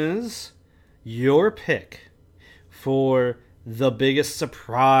is your pick for the biggest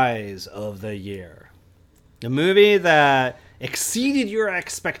surprise of the year? The movie that exceeded your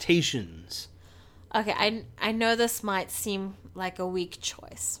expectations. Okay, I know this might seem like a weak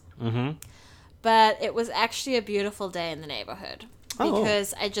choice. Mm-hmm. But it was actually a beautiful day in the neighborhood. Oh.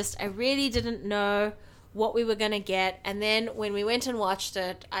 Because I really didn't know what we were going to get. And then when we went and watched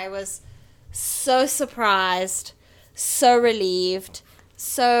it, I was so surprised, so relieved,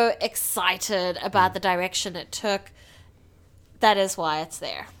 so excited about the direction it took. That is why it's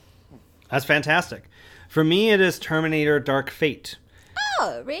there. That's fantastic. For me, it is Terminator Dark Fate.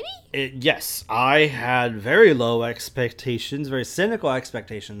 Oh, really? Yes, I had very low expectations, very cynical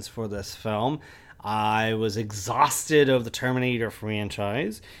expectations for this film. I was exhausted of the Terminator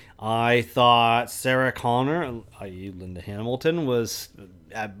franchise. I thought Sarah Connor, i.e. Linda Hamilton, was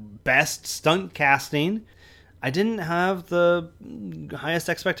at best stunt casting. I didn't have the highest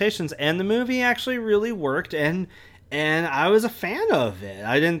expectations, and the movie actually really worked, and I was a fan of it.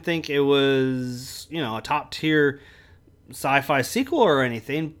 I didn't think it was, a top-tier sci-fi sequel or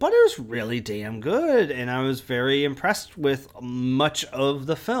anything, but it was really damn good, and I was very impressed with much of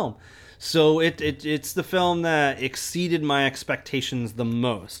the film. So it's the film that exceeded my expectations the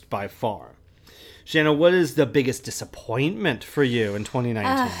most by far. Shanna, what is the biggest disappointment for you in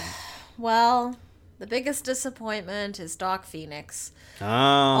 2019? Well, the biggest disappointment is Dark Phoenix. Oh.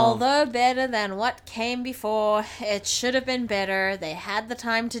 Although better than what came before, it should have been better. They had the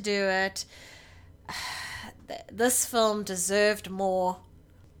time to do it. This film deserved more.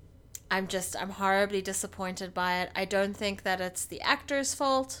 I'm horribly disappointed by it. I don't think that it's the actor's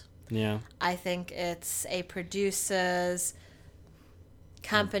fault. Yeah. I think it's a producer's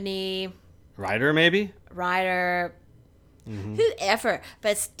company. Writer, maybe? Writer. Whoever.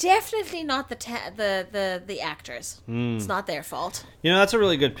 But it's definitely not the actors. It's not their fault. That's a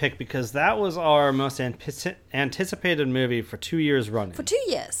really good pick, because that was our most anticipated movie for 2 years running. For 2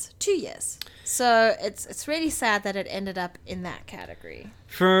 years. 2 years. So it's really sad that it ended up in that category.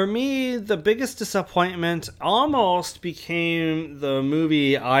 For me, the biggest disappointment almost became the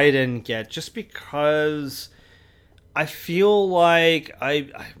movie I didn't get, just because I feel like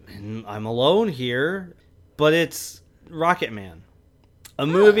I'm alone here, but it's Rocketman. A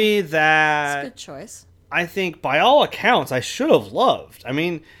movie that... That's a good choice. I think, by all accounts, I should have loved. I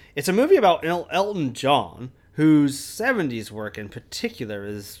mean, it's a movie about Elton John, whose 70s work in particular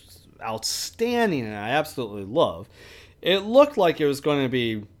is outstanding and I absolutely love. It looked like it was going to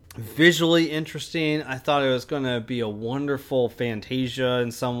be visually interesting. I thought it was going to be a wonderful Fantasia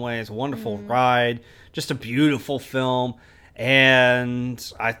in some ways, a wonderful ride, just a beautiful film.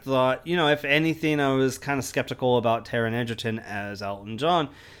 And I thought, if anything, I was kind of skeptical about Taron Egerton as Elton John.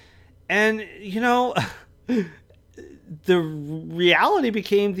 And, the reality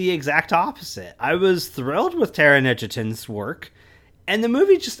became the exact opposite. I was thrilled with Taron Egerton's work, and the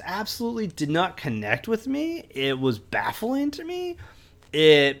movie just absolutely did not connect with me. It was baffling to me.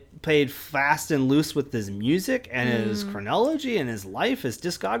 It played fast and loose with his music and his chronology and his life, his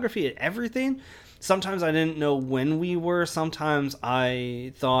discography, and everything. Sometimes I didn't know when we were. Sometimes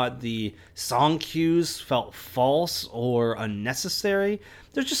I thought the song cues felt false or unnecessary.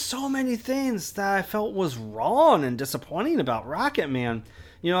 There's just so many things that I felt was wrong and disappointing about Rocketman.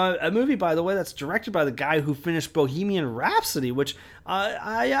 A movie, by the way, that's directed by the guy who finished Bohemian Rhapsody, which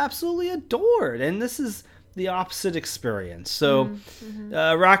I absolutely adored. And this is the opposite experience. So,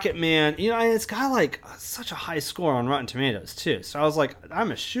 Rocketman, it's got like such a high score on Rotten Tomatoes too. So I was like,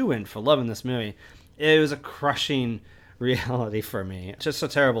 I'm a shoo-in for loving this movie. It was a crushing reality for me. Just a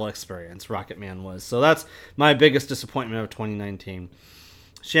terrible experience, Rocketman was. So that's my biggest disappointment of 2019.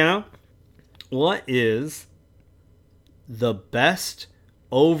 Shanna, what is the best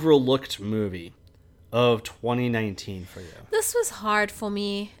overlooked movie of 2019 for you? This was hard for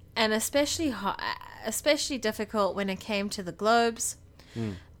me, and especially difficult when it came to the Globes.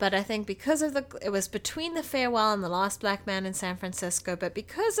 But I think because of it was between The Farewell and The Last Black Man in San Francisco, but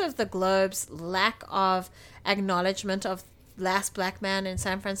because of the Globes' lack of acknowledgement of Last Black Man in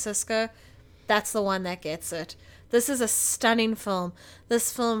San Francisco, that's the one that gets it. This is a stunning film.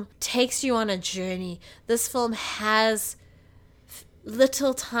 This film takes you on a journey. This film has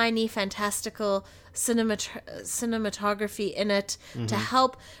little tiny fantastical cinematography in it to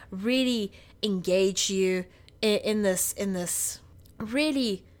help really engage you in this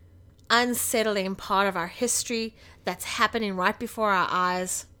really unsettling part of our history that's happening right before our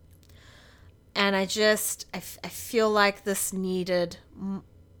eyes. And I feel like this needed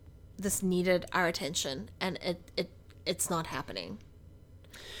our attention, and it's not happening.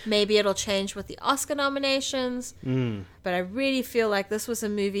 Maybe it'll change with the Oscar nominations, but I really feel like this was a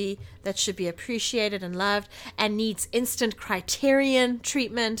movie that should be appreciated and loved and needs instant Criterion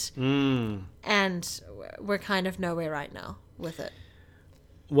treatment, and we're kind of nowhere right now with it.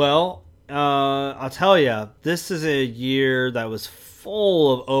 Well, I'll tell you, this is a year that was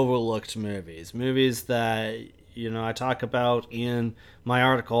full of overlooked movies that, I talk about in my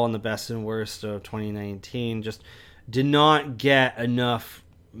article on the best and worst of 2019, just did not get enough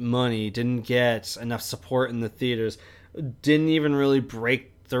money, didn't get enough support in the theaters, didn't even really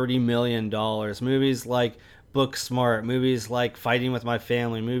break $30 million. Movies like Booksmart, movies like Fighting with My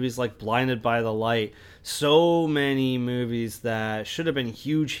Family, movies like Blinded by the Light, so many movies that should have been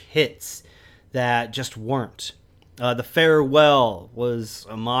huge hits that just weren't. The Farewell was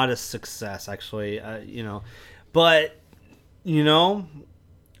a modest success, actually, but,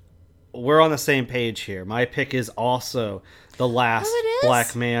 we're on the same page here. My pick is also The Last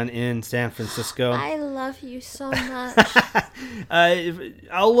Black Man in San Francisco. I love you so much.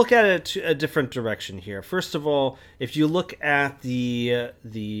 I'll look at it a different direction here. First of all, if you look at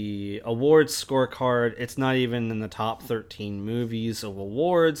the awards scorecard, it's not even in the top 13 movies of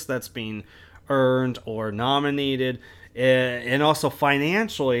awards that's being earned or nominated. And also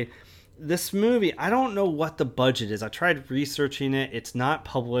financially, this movie, I don't know what the budget is. I tried researching it. It's not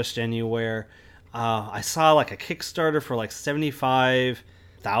published anywhere. I saw like a Kickstarter for like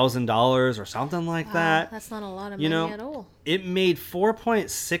 $75,000 or something like that. That's not a lot of money at all. It made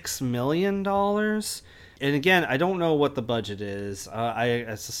 $4.6 million. And again, I don't know what the budget is.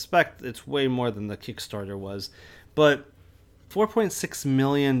 I suspect it's way more than the Kickstarter was. But $4.6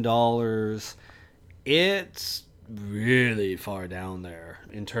 million, it's really far down there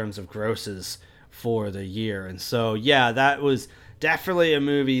in terms of grosses for the year. And so, yeah, that was definitely a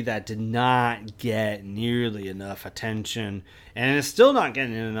movie that did not get nearly enough attention, and it's still not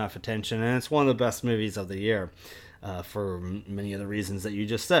getting enough attention, and it's one of the best movies of the year for many of the reasons that you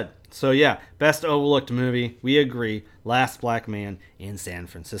just said. So, yeah, best overlooked movie, we agree, Last Black Man in San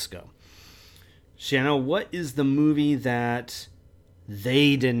Francisco. Shanna, what is the movie that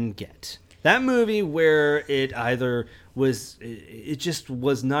they didn't get? That movie where it either it just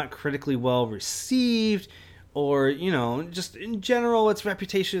was not critically well received, or, just in general, its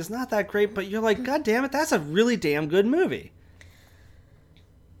reputation is not that great, but you're like, God damn it, that's a really damn good movie.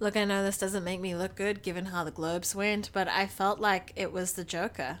 Look, I know this doesn't make me look good given how the Globes went, but I felt like it was the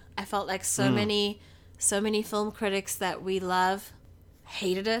Joker. I felt like so many film critics that we love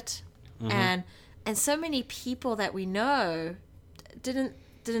hated it, and so many people that we know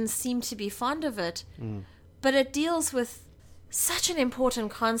didn't seem to be fond of it. But it deals with such an important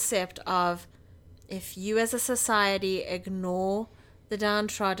concept of, if you as a society ignore the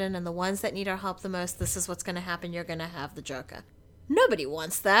downtrodden and the ones that need our help the most, this is what's going to happen. You're going to have the Joker. Nobody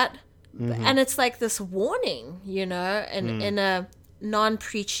wants that. And it's like this warning, in a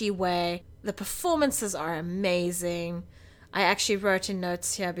non-preachy way. The performances are amazing. I actually wrote in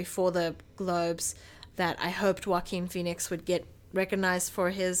notes here before the Globes that I hoped Joaquin Phoenix would get recognized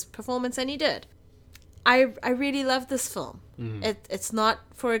for his performance, and he did. I really love this film. It's not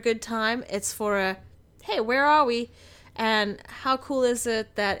for a good time. It's for a, hey, where are we? And how cool is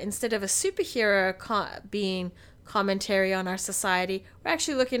it that instead of a superhero being commentary on our society, we're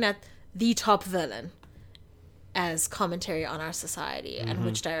actually looking at the top villain as commentary on our society and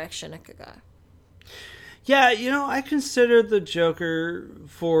which direction it could go. Yeah, I considered the Joker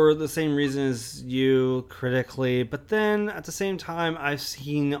for the same reason as you critically, but then at the same time, I've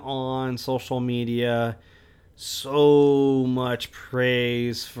seen on social media so much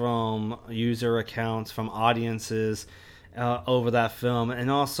praise from user accounts, from audiences over that film, and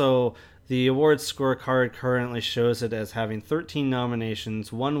also the awards scorecard currently shows it as having 13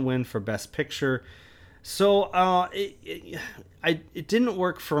 nominations, 1 win for Best Picture. So it didn't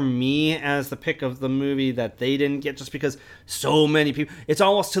work for me as the pick of the movie that they didn't get, just because so many people, it's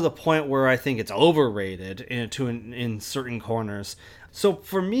almost to the point where I think it's overrated in certain corners. So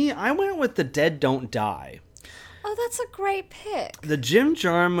for me, I went with The Dead Don't Die. Oh, that's a great pick. The Jim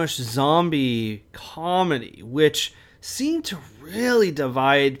Jarmusch zombie comedy, which seemed to really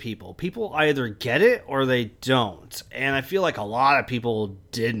divide people. People either get it or they don't. And I feel like a lot of people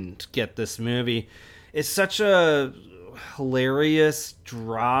didn't get this movie. It's such a hilarious,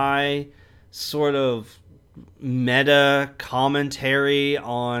 dry, sort of meta commentary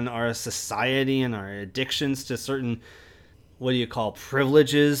on our society and our addictions to certain, what do you call,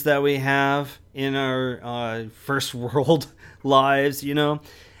 privileges that we have in our first world lives, you know?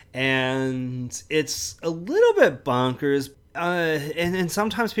 And it's a little bit bonkers. And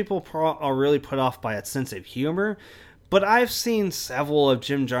sometimes people are really put off by its sense of humor. But I've seen several of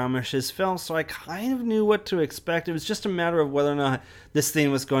Jim Jarmusch's films, so I kind of knew what to expect. It was just a matter of whether or not this thing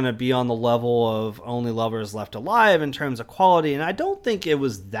was going to be on the level of Only Lovers Left Alive in terms of quality, and I don't think it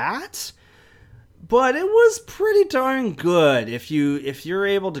was that. But it was pretty darn good if you're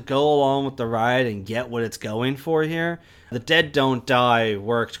able to go along with the ride and get what it's going for here. The Dead Don't Die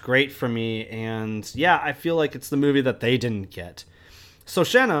worked great for me, and yeah, I feel like it's the movie that they didn't get. So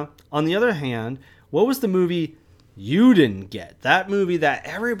Shanna, on the other hand, what was the movie you didn't get? That movie that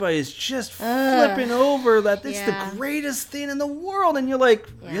everybody's just flipping over, that it's the greatest thing in the world, and you're like,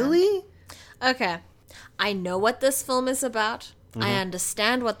 really? Okay. I know what this film is about. Mm-hmm. I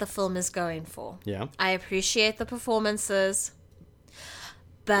understand what the film is going for. Yeah. I appreciate the performances,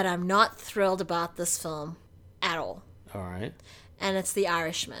 but I'm not thrilled about this film at all. All right. And it's The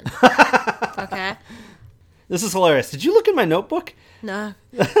Irishman. Okay? This is hilarious. Did you look in my notebook? No.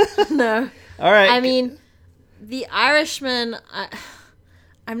 No. All right. I mean, The Irishman,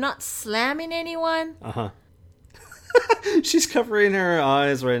 I'm not slamming anyone. Uh-huh. She's covering her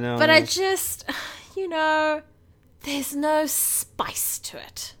eyes right now. But I just, there's no spice to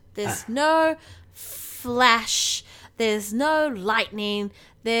it. There's no flash. There's no lightning.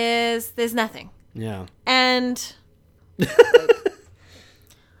 There's nothing. Yeah. And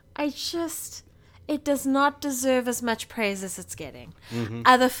it does not deserve as much praise as it's getting. Mm-hmm.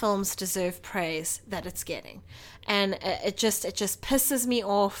 Other films deserve praise that it's getting. And it just pisses me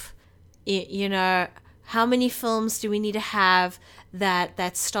off. How many films do we need to have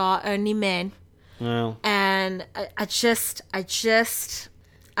that star only men? Well. And I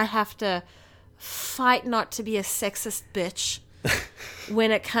have to fight not to be a sexist bitch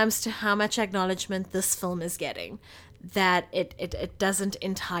when it comes to how much acknowledgement this film is getting that it doesn't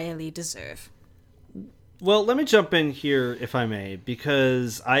entirely deserve. Well, let me jump in here, if I may,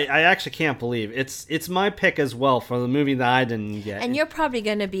 because I actually can't believe it's my pick as well for the movie that I didn't get. And you're probably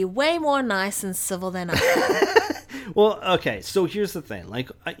going to be way more nice and civil than I am. Well, okay, so here's the thing.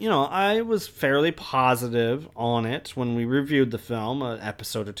 I was fairly positive on it when we reviewed the film an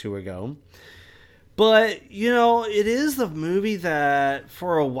episode or two ago. But, it is the movie that,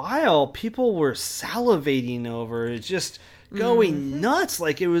 for a while, people were salivating over, just going nuts.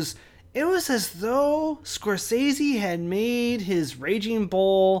 Like, it was as though Scorsese had made his Raging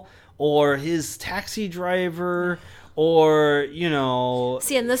Bull or his Taxi Driver or,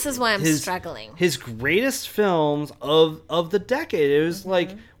 See, and this is why I'm struggling. His greatest films of the decade. It was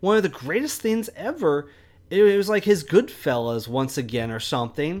like one of the greatest things ever. It was like his Goodfellas once again or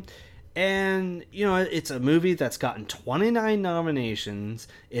something. And, it's a movie that's gotten 29 nominations.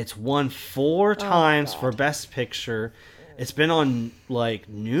 It's won 4 times for Best Picture. It's been on,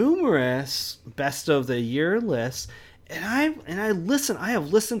 numerous Best of the Year lists. And I have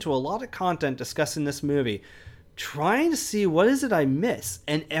listened to a lot of content discussing this movie, trying to see what is it I miss.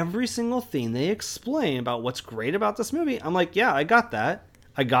 And every single thing they explain about what's great about this movie, I'm like, yeah, I got that.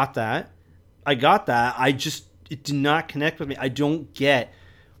 It did not connect with me. I don't get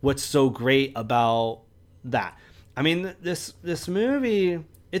what's so great about that. I mean, this movie,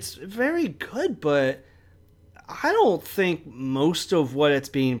 it's very good, but I don't think most of what it's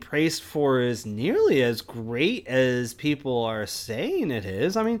being praised for is nearly as great as people are saying it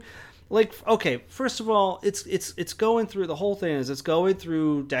is. I mean, okay, first of all, it's going through, the whole thing is it's going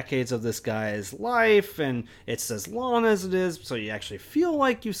through decades of this guy's life, and it's as long as it is, so you actually feel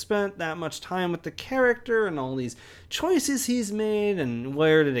like you spent that much time with the character and all these choices he's made, and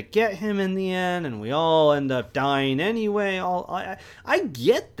where did it get him in the end, and we all end up dying anyway. I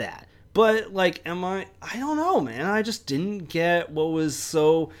get that. But, I don't know, man. I just didn't get what was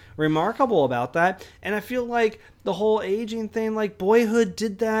so remarkable about that. And I feel like the whole aging thing, Boyhood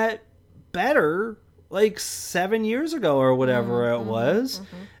did that better, 7 years ago or whatever it was.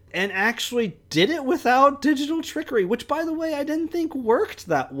 Mm-hmm. And actually did it without digital trickery, which, by the way, I didn't think worked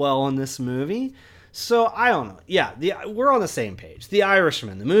that well in this movie. So, I don't know. Yeah, we're on the same page. The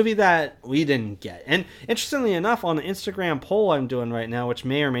Irishman, the movie that we didn't get. And interestingly enough, on the Instagram poll I'm doing right now, which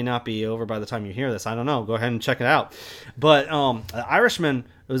may or may not be over by the time you hear this, I don't know. Go ahead and check it out. But The Irishman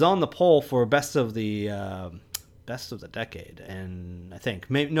was on the poll for best of the best of the decade, and I think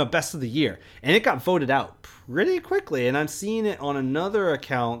maybe no best of the year, and it got voted out pretty quickly. And I'm seeing it on another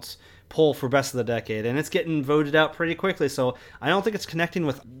account poll for best of the decade, and it's getting voted out pretty quickly. So I don't think it's connecting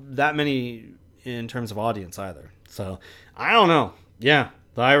with that many in terms of audience either. So I don't know. Yeah,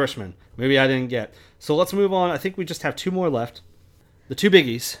 The Irishman. Maybe I didn't get. So let's move on. I think we just have two more left. The two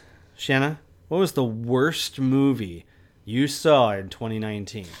biggies. Shanna, what was the worst movie you saw in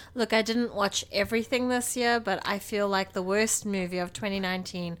 2019? Look, I didn't watch everything this year, but I feel like the worst movie of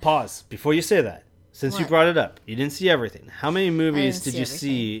 2019. Pause before you say that. Since you What? brought it up, you didn't see everything. How many movies didn't did see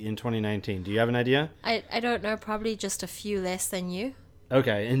you everything. see in 2019? Do you have an idea? I don't know, probably just a few less than you.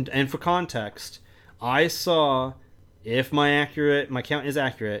 Okay, and for context, I saw, if my count is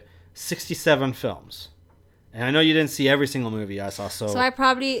accurate, 67 films. And I know you didn't see every single movie I saw, so So I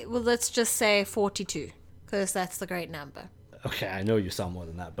probably, well, let's just say 42, because that's the great number. okay, I know you saw more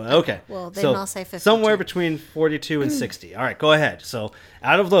than that, but okay. Well, then So, I'll say 52. somewhere between 42 and 60. All right, go ahead. So,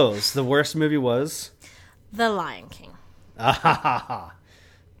 out of those, the worst movie was... The Lion King. Ah, ha, ha, ha.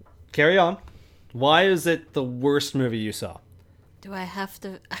 Carry on. Why is it the worst movie you saw? Do I have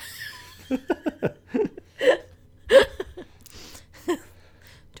to...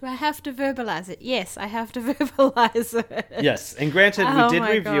 Do I have to verbalize it? Yes, I have to verbalize it. Yes, and granted, Oh we did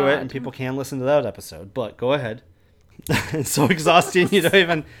my review it, God. and people can listen to that episode, but go ahead. It's so exhausting, you don't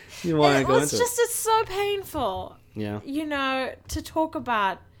even you want to It go was into just, it's so painful, it. Yeah. you know, to talk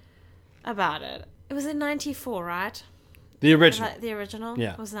about it. It was in 94, right? The Was original. that the original?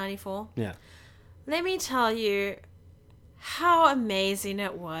 Yeah. It was 94. Yeah. Let me tell you how amazing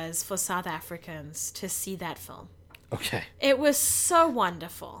it was for South Africans to see that film. Okay. It was so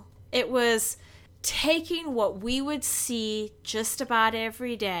wonderful. It was taking what we would see just about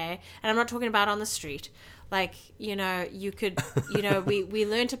every day, and I'm not talking about on the street. Like, you know, you could, you know, we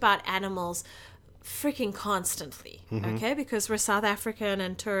learned about animals freaking constantly, okay? Because we're South African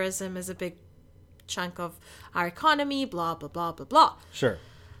and tourism is a big chunk of our economy, blah, blah, blah, blah, blah. Sure.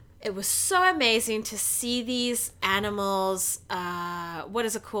 It was so amazing to see these animals. What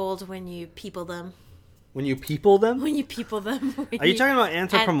is it called when you people them? When you people them? When you people them. Are you talking about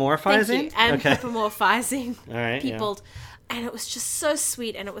anthropomorphizing? Thank you. Okay. Anthropomorphizing. All right, yeah. Peopled. And it was just so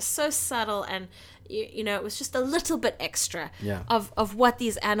sweet and it was so subtle and, you know, it was just a little bit extra Yeah. of what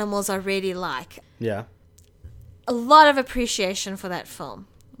these animals are really like. Yeah. A lot of appreciation for that film.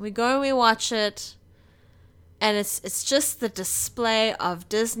 We go and we watch it, and it's just the display of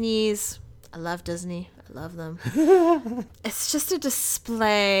Disney's. I love Disney. I love them. It's just a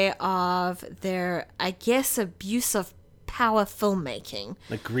display of their, I guess, abuse of power filmmaking.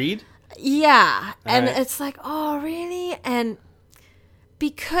 Agreed? Yeah, and right. it's like, oh, really? And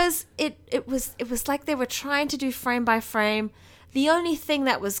because it was like they were trying to do frame by frame. The only thing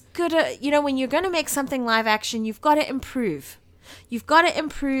that was good, you know, when you're going to make something live action, you've got to improve. You've got to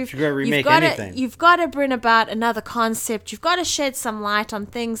improve. You're gonna remake you've got anything. you've got to bring about another concept. You've got to shed some light on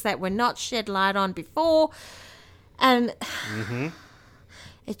things that were not shed light on before. And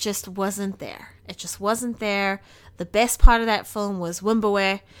it just wasn't there. It just wasn't there. The best part of that film was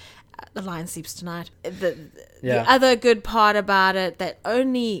Wimbawe. The Lion Sleeps Tonight. The other good part about it that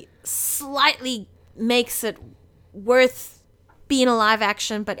only slightly makes it worth being a live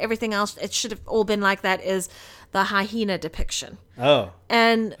action, but everything else, it should have all been like that, is the hyena depiction. Oh.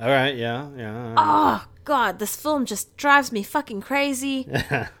 And, All right. Yeah. Yeah. oh, God, this film just drives me fucking crazy.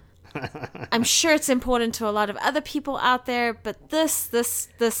 I'm sure it's important to a lot of other people out there, but this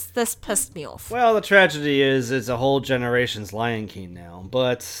pissed me off. Well, the tragedy is it's a whole generation's Lion King now,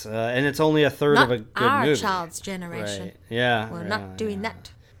 but and it's only a third Not of a good our movie. child's generation. Right. Yeah. We're yeah, not doing yeah.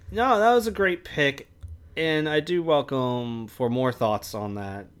 that. No, that was a great pick, and I do welcome for more thoughts on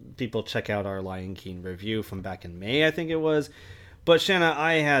that. People check out our Lion King review from back in May, I think it was. But Shanna,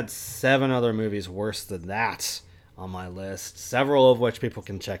 I had 7 other movies worse than that on my list, several of which people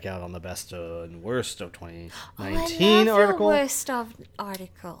can check out on the best and worst of 2019 I love article. Your worst of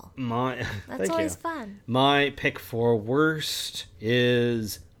article. My That's thank always you. fun. My pick for worst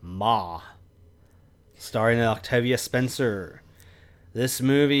is Ma, starring Octavia Spencer. This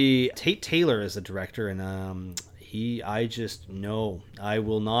movie, Tate Taylor is the director, and I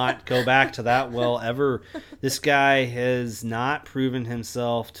will not go back to that well ever. This guy has not proven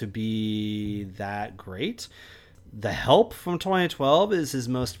himself to be that great. The Help from 2012 is his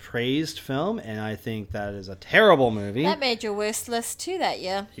most praised film, and I think that is a terrible movie. That made your worst list too that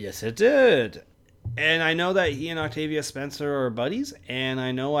year. Yes, it did. And I know that he and Octavia Spencer are buddies, and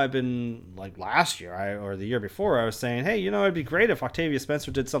I know I've been, like last year or the year before, I was saying, hey, you know, it'd be great if Octavia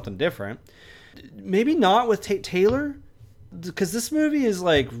Spencer did something different. Maybe not with Tate Taylor, because this movie is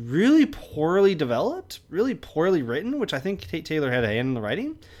like really poorly developed, really poorly written, which I think Tate Taylor had a hand in the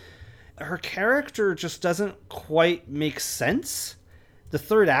writing. Her character just doesn't quite make sense. The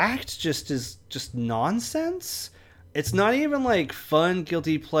third act just is just nonsense. It's not even like fun,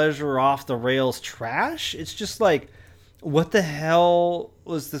 guilty pleasure, off the rails trash. It's just like, what the hell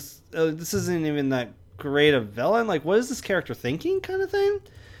was this? This isn't even that great a villain. Like, what is this character thinking, kind of thing?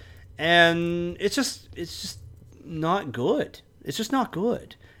 And it's just not good. It's just not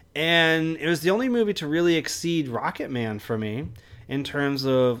good. And it was the only movie to really exceed Rocketman for me in terms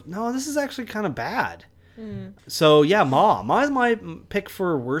of, no, this is actually kind of bad. So yeah, Ma is my pick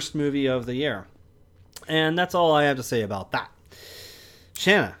for worst movie of the year. And that's all I have to say about that.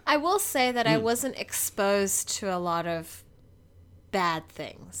 Shanna. I will say that I wasn't exposed to a lot of bad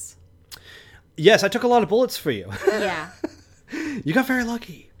things. Yes, I took a lot of bullets for you. Yeah. You got very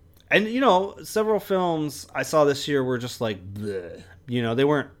lucky. And, you know, several films I saw this year were just like, bleh. You know, they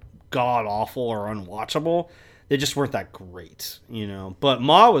weren't god-awful or unwatchable. They just weren't that great, you know. But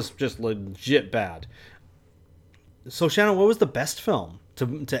Ma was just legit bad. So, Shanna, what was the best film?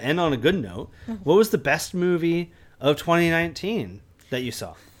 To end on a good note, what was the best movie of 2019 that you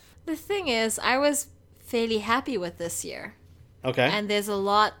saw? The thing is, I was fairly happy with this year. Okay. And there's a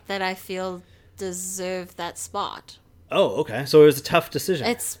lot that I feel deserve that spot. Oh, okay. So it was a tough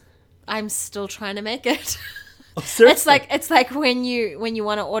decision. I'm still trying to make it. Oh, seriously? It's like when you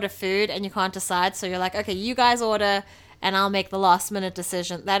want to order food and you can't decide, so you're like, okay, you guys order and I'll make the last minute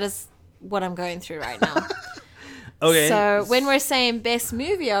decision. That is what I'm going through right now. Okay. So when we're saying best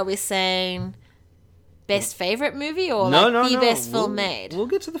movie, are we saying best favorite movie or best film made? We'll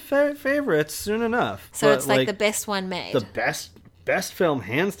get to the favorites soon enough. So but it's like the best one made. The best film,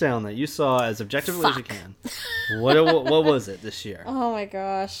 hands down, that you saw as objectively as you can. What was it this year? Oh my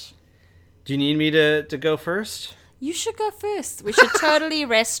gosh. Do you need me to go first? You should go first. We should totally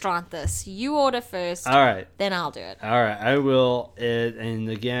restaurant this. You order first. All right. Then I'll do it. All right, I will. And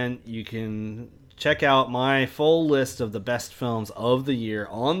again, you can check out my full list of the best films of the year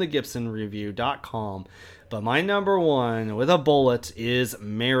on thegibsonreview.com. But my number one with a bullet is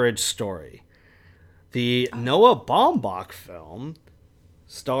Marriage Story. The Noah Baumbach film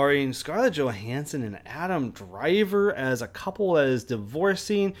starring Scarlett Johansson and Adam Driver as a couple that is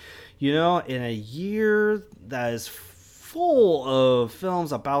divorcing, you know, in a year that is full of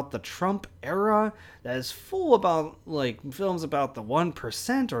films about the Trump era, that is full about like films about the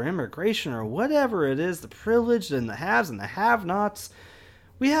 1% or immigration or whatever it is, the privileged and the haves and the have-nots.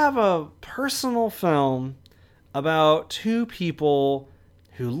 We have a personal film about two people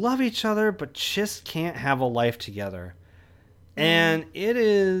who love each other but just can't have a life together. And it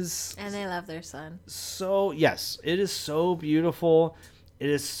is... And they love their son. So, yes, it is so beautiful. It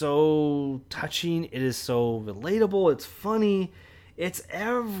is so touching. It is so relatable. It's funny. It's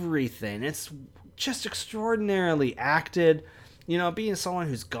everything. It's just extraordinarily acted. You know, being someone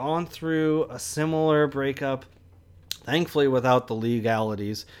who's gone through a similar breakup, thankfully without the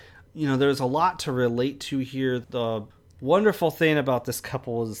legalities, you know, there's a lot to relate to here. The wonderful thing about this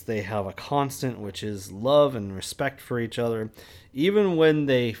couple is they have a constant, which is love and respect for each other. Even when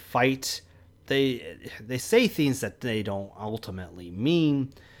they fight, they say things that they don't ultimately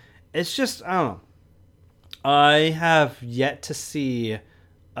mean. It's just, I don't know. I have yet to see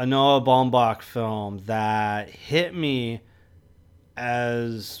a Noah Baumbach film that hit me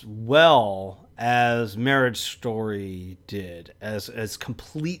as well as Marriage Story did, as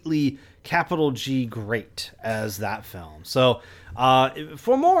completely capital G great as that film. So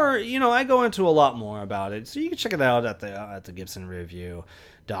for more, you know, I go into a lot more about it, so you can check it out at the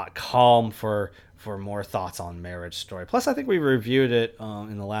GibsonReview.com for more thoughts on Marriage Story. Plus, I think we reviewed it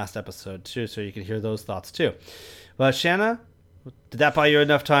in the last episode too, so you can hear those thoughts too. But Shanna, did that buy you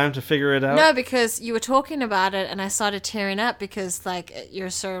enough time to figure it out? No, because you were talking about it and I started tearing up because, like, you're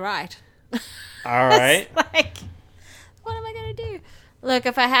so right. All right. Like, what am I going to do? Look,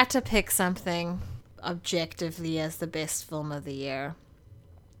 if I had to pick something objectively as the best film of the year,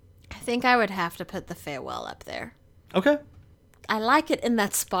 I think I would have to put The Farewell up there. Okay. I like it in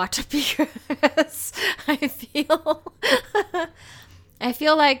that spot because I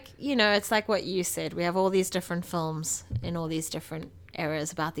feel like, you know, it's like what you said. We have all these different films in all these different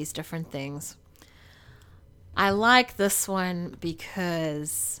eras about these different things. I like this one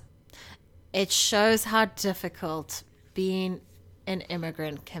because it shows how difficult being an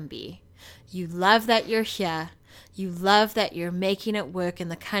immigrant can be. You love that you're here. You love that you're making it work in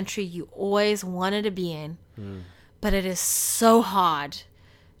the country you always wanted to be in. But it is so hard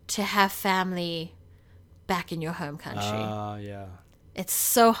to have family back in your home country. Yeah. It's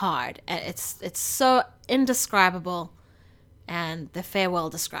so hard. It's so indescribable and the farewell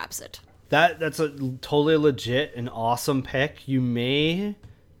describes it. That's a totally legit and awesome pick. You may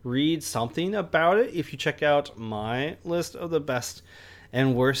read something about it if you check out my list of the best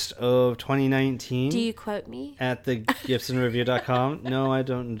and worst of 2019. Do you quote me? At the GibsonReview.com. No, I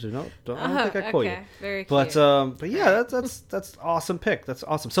don't think I quote you. Very cute. But yeah, that's awesome pick. That's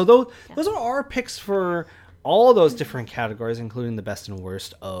awesome. So those are our picks for all those different categories, including the best and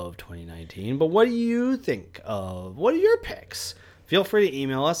worst of 2019. But what do you think of? What are your picks? Feel free to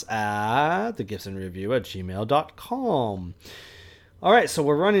email us at thegibsonreview@gmail.com. All right, so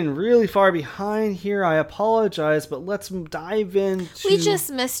we're running really far behind here. I apologize, but let's dive into... We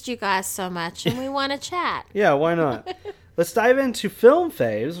just missed you guys so much, and we want to chat. Yeah, why not? Let's dive into film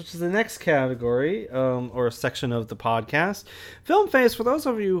faves, which is the next category or section of the podcast. Film faves, for those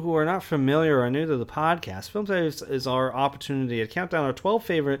of you who are not familiar or new to the podcast, film faves is our opportunity to count down our 12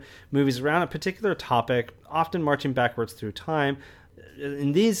 favorite movies around a particular topic, often marching backwards through time.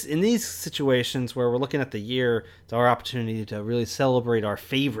 In these situations where we're looking at the year, it's our opportunity to really celebrate our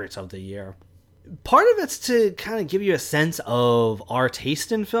favorites of the year. Part of it's to kind of give you a sense of our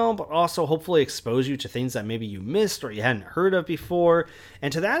taste in film, but also hopefully expose you to things that maybe you missed or you hadn't heard of before.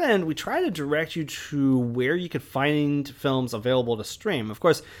 And to that end, we try to direct you to where you could find films available to stream. Of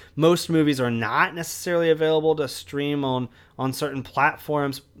course, most movies are not necessarily available to stream on certain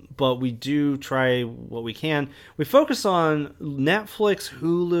platforms, but we do try what we can. We focus on Netflix,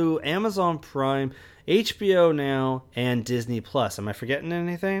 Hulu, Amazon Prime, HBO Now, and Disney Plus. Am I forgetting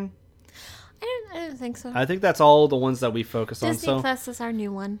anything? I don't think so. I think that's all the ones that we focus on. Disney Plus is our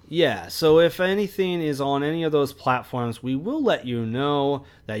new one. Yeah, so if anything is on any of those platforms, we will let you know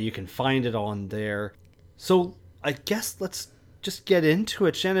that you can find it on there. So I guess let's just get into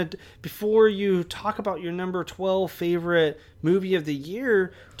it. Shannon, before you talk about your number 12 favorite movie of the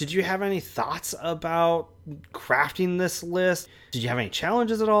year, did you have any thoughts about crafting this list? Did you have any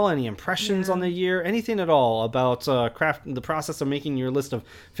challenges at all? Any impressions on the year? Anything at all about crafting the process of making your list of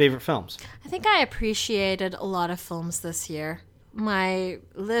favorite films? I think I appreciated a lot of films this year. My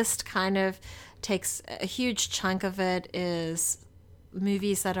list kind of takes a huge chunk of it is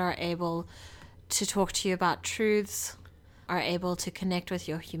movies that are able to talk to you about truths, are able to connect with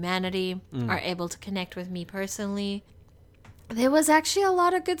your humanity, are able to connect with me personally. There was actually a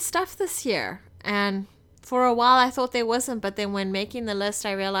lot of good stuff this year. And for a while I thought there wasn't, but then when making the list,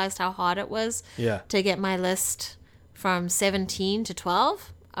 I realized how hard it was to get my list from 17 to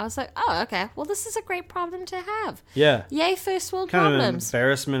 12. I was like, oh, okay, well, this is a great problem to have. Yeah. Yay, first world kind problems. Of an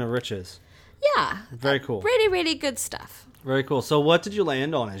embarrassment of riches. Yeah. Very cool. Really, really good stuff. Very cool. So what did you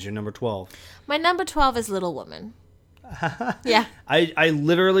land on as your number 12? My number 12 is Little Woman. Yeah. I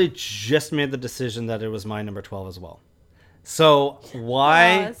literally just made the decision that it was my number 12 as well. So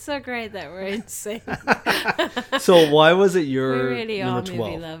why... Oh, it's so great that we're in sync. So why was it your We're really number all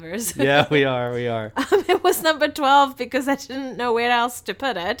 12? movie lovers. Yeah, we are. It was number 12 because I didn't know where else to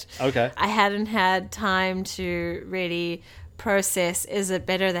put it. Okay. I hadn't had time to really process, is it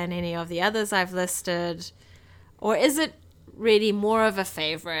better than any of the others I've listed? Or is it really more of a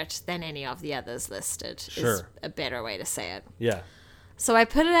favorite than any of the others listed? Sure. Is a better way to say it. Yeah. So I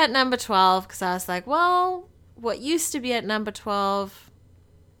put it at number 12 because I was like, well, what used to be at number 12,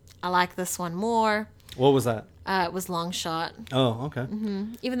 I like this one more. What was that? It was Long Shot. Oh, okay.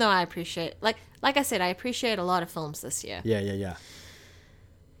 Mm-hmm. Even though I appreciate, like I said, I appreciate a lot of films this year. Yeah.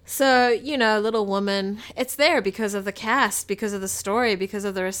 So, Little Woman, it's there because of the cast, because of the story, because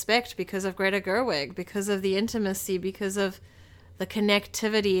of the respect, because of Greta Gerwig, because of the intimacy, because of the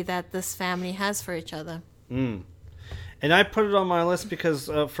connectivity that this family has for each other. And I put it on my list because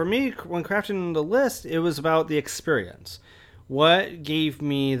for me, when crafting the list, it was about the experience. What gave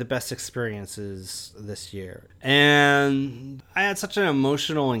me the best experiences this year? And I had such an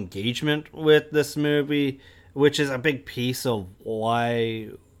emotional engagement with this movie, which is a big piece of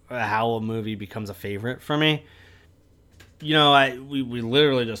how a movie becomes a favorite for me. We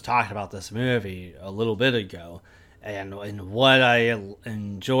literally just talked about this movie a little bit ago. And what I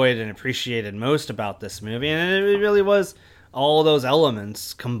enjoyed and appreciated most about this movie. And it really was all those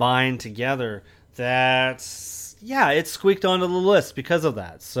elements combined together that, it squeaked onto the list because of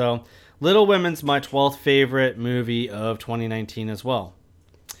that. So Little Women's my 12th favorite movie of 2019 as well.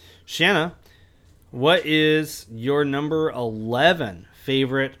 Shanna, what is your number 11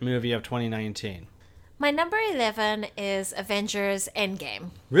 favorite movie of 2019? My number 11 is Avengers Endgame.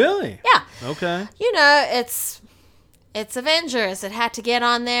 Really? Yeah. Okay. It's Avengers. It had to get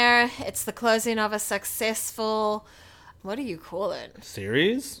on there. It's the closing of a successful, what do you call it?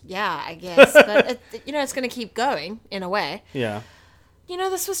 Series? Yeah, I guess. But, it's going to keep going in a way. Yeah.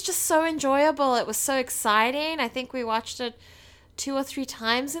 This was just so enjoyable. It was so exciting. I think we watched it 2 or 3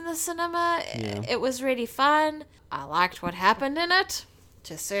 times in the cinema. Yeah. It was really fun. I liked what happened in it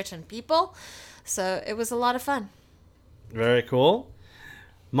to certain people. So it was a lot of fun. Very cool.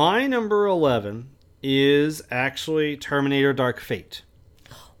 My number 11 is actually Terminator Dark Fate.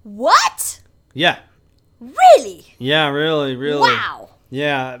 What? Yeah. Really? Yeah, really. Wow.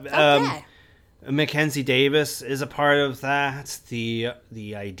 Yeah. Okay. Mackenzie Davis is a part of that. The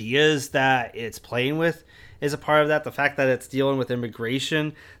ideas that it's playing with is a part of that. The fact that it's dealing with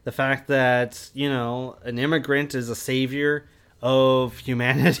immigration. The fact that, an immigrant is a savior of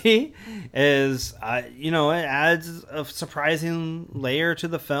humanity is, it adds a surprising layer to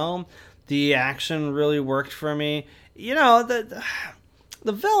the film. The action really worked for me. The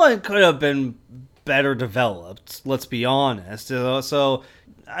villain could have been better developed, let's be honest. So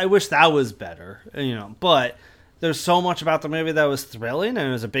I wish that was better, but there's so much about the movie that was thrilling and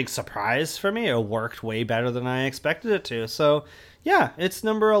it was a big surprise for me. It worked way better than I expected it to. So yeah, it's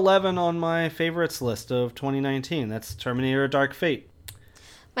number 11 on my favorites list of 2019. That's Terminator Dark Fate.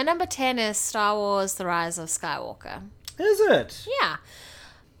 My number 10 is Star Wars The Rise of Skywalker. Is it? Yeah.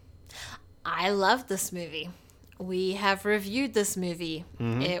 I love this movie. We have reviewed this movie.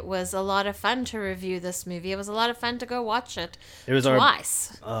 Mm-hmm. It was a lot of fun to review this movie. It was a lot of fun to go watch it. It was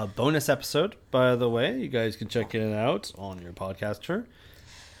twice. Our bonus episode, by the way. You guys can check it out on your podcatcher.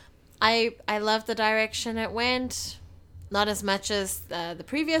 I love the direction it went. Not as much as the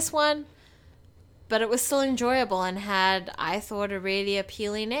previous one, but it was still enjoyable and had, I thought, a really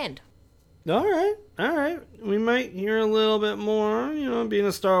appealing end. All right. We might hear a little bit more, being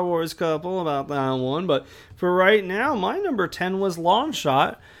a Star Wars couple about that one. But for right now, my number 10 was Long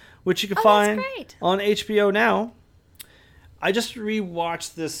Shot, which you can find on HBO Now. I just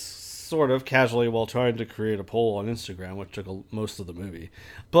rewatched this sort of casually while trying to create a poll on Instagram, which took most of the movie.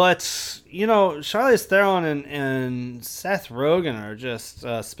 But, Charlize Theron and Seth Rogen are just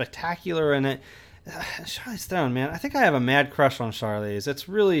spectacular in it. Charlize Theron, man, I think I have a mad crush on Charlize. It's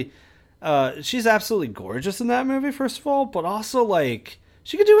really... she's absolutely gorgeous in that movie, first of all, but also,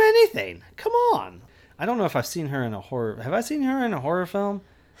 she could do anything. Come on. I don't know if I've seen her in a horror... Have I seen her in a horror film?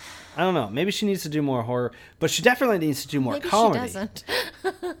 I don't know. Maybe she needs to do more horror, but she definitely needs to do more comedy. Maybe she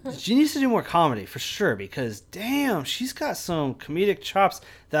doesn't. She needs to do more comedy, for sure, because, damn, she's got some comedic chops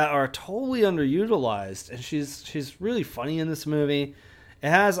that are totally underutilized, and she's really funny in this movie. It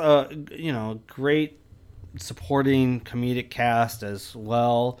has a, great supporting comedic cast as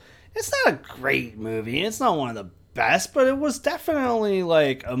well. It's not a great movie. It's not one of the best, but it was definitely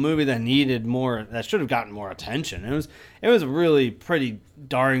a movie that needed more, that should have gotten more attention. It was a really pretty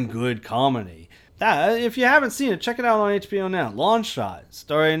darn good comedy. If you haven't seen it, check it out on HBO Now. Long Shot,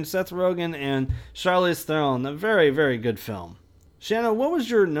 starring Seth Rogen and Charlize Theron. A very, very good film. Shanna, what was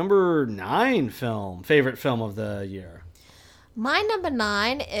your number 9 favorite film of the year? My number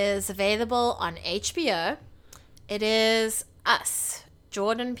 9 is available on HBO. It is Us.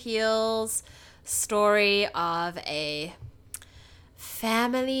 Jordan Peele's story of a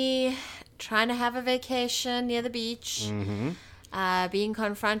family trying to have a vacation near the beach, being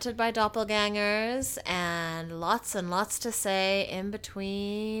confronted by doppelgangers, and lots to say in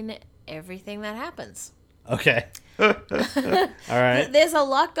between everything that happens. Okay. All right. There's a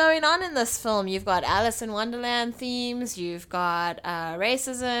lot going on in this film. You've got Alice in Wonderland themes. You've got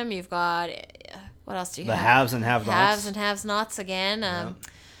racism. You've got... what else do you have? The haves and have-nots. Haves and have-nots again.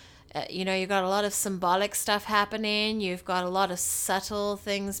 You've got a lot of symbolic stuff happening. You've got a lot of subtle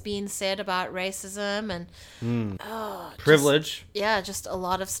things being said about racism and privilege. Just a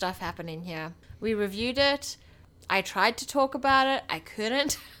lot of stuff happening here. We reviewed it. I tried to talk about it. I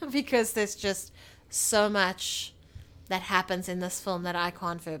couldn't because there's just so much that happens in this film that I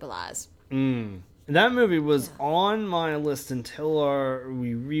can't verbalize. That movie was on my list until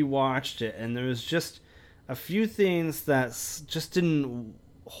we rewatched it, and there was just a few things that just didn't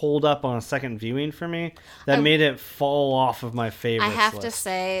hold up on a second viewing for me that made it fall off of my favorites. I have list. to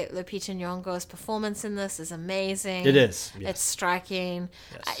say, Lupita Nyong'o's performance in this is amazing. It is. Yes. It's striking.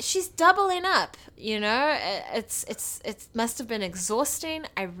 Yes. She's doubling up. It must have been exhausting.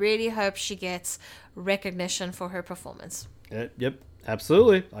 I really hope she gets recognition for her performance. Yep,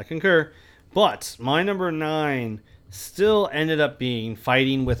 absolutely. I concur. But my number 9 still ended up being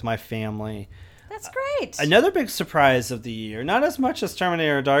Fighting with My Family. That's great. Another big surprise of the year. Not as much as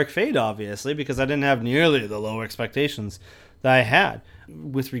Terminator Dark Fate, obviously, because I didn't have nearly the low expectations that I had.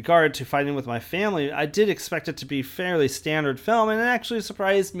 With regard to Fighting with My Family, I did expect it to be fairly standard film, and it actually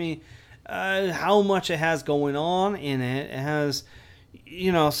surprised me how much it has going on in it. It has,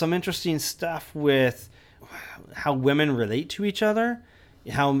 some interesting stuff with how women relate to each other,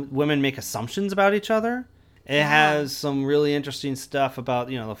 how women make assumptions about each other. It has some really interesting stuff about,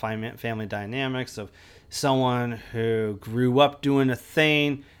 the family dynamics of someone who grew up doing a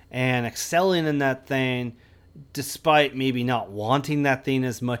thing and excelling in that thing despite maybe not wanting that thing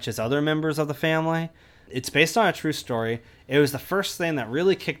as much as other members of the family. It's based on a true story. It was the first thing that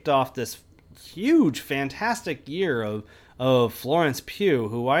really kicked off this huge, fantastic year of Florence Pugh,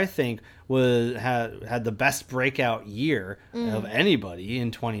 who I think had the best breakout year of anybody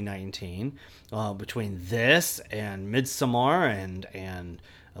in 2019. Between this and Midsommar and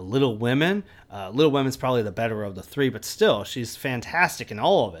Little Women. Little Women's probably the better of the three, but still, she's fantastic in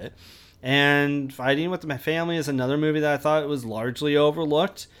all of it. And Fighting with My Family is another movie that I thought was largely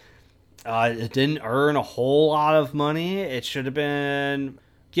overlooked. It didn't earn a whole lot of money. It should have been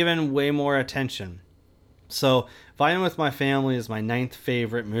given way more attention. So, Fighting with My Family is my 9th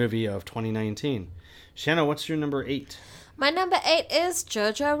favorite movie of 2019. Shanna, what's your number 8? My number 8 is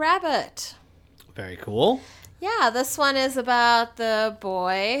Jojo Rabbit. Very cool. Yeah, this one is about the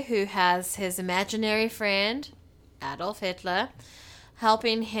boy who has his imaginary friend, Adolf Hitler,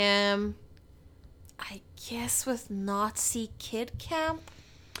 helping him, I guess, with Nazi kid camp.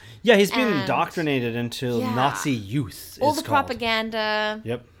 Yeah, he's being indoctrinated into Nazi youth. All the propaganda.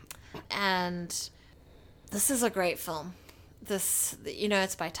 Yep. And this is a great film. This,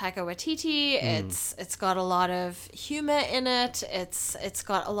 it's by Taika Waititi. It's got a lot of humor in it. It's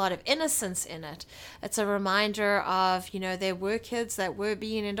got a lot of innocence in it. It's a reminder of, there were kids that were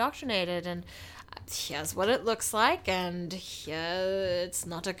being indoctrinated, and here's what it looks like, and here it's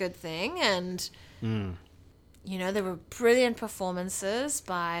not a good thing. And there were brilliant performances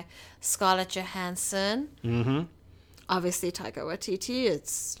by Scarlett Johansson. Mm-hmm. Obviously, Taika Waititi.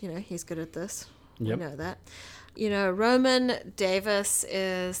 It's he's good at this. Yep. We know that. Roman Davis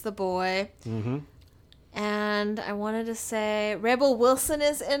is the boy. Mm-hmm. And I wanted to say Rebel Wilson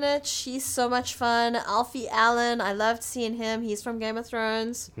is in it. She's so much fun. Alfie Allen, I loved seeing him. He's from Game of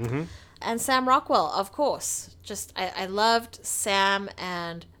Thrones. Mm-hmm. And Sam Rockwell, of course. Just, I loved Sam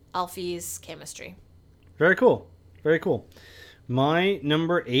and Alfie's chemistry. Very cool. Very cool. My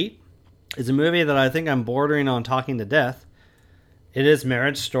number 8 is a movie that I think I'm bordering on talking to death. It is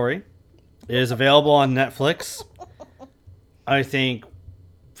Marriage Story. It is available on Netflix. I think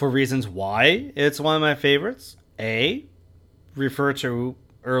for reasons why it's one of my favorites. A, refer to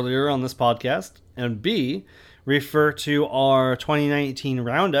earlier on this podcast. And B, refer to our 2019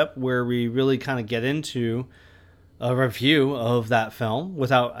 roundup where we really kind of get into a review of that film.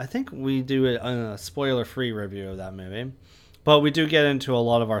 I think we do a spoiler-free review of that movie. But we do get into a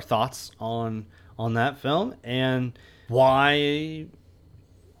lot of our thoughts on that film and why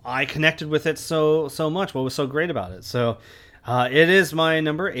I connected with it so much. What was so great about it? So it is my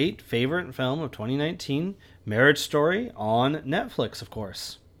number 8 favorite film of 2019, Marriage Story on Netflix, of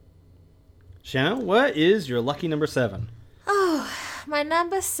course. Shannon, what is your lucky number 7? Oh, my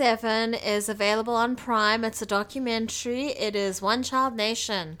number 7 is available on Prime. It's a documentary. It is One Child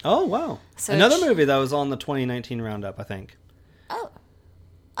Nation. Oh, wow. So another movie that was on the 2019 roundup, I think. Oh,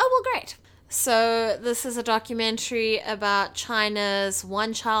 well, great. So this is a documentary about China's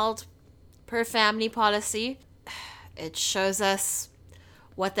one child per family policy. It shows us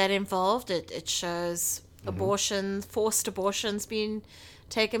what that involved. It shows forced abortions being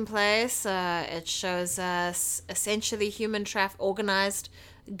taken place. It shows us essentially organized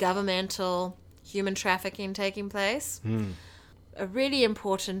governmental human trafficking taking place. A really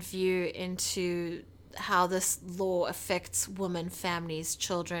important view into how this law affects women, families,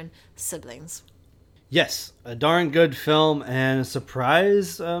 children, siblings. Yes, a darn good film and a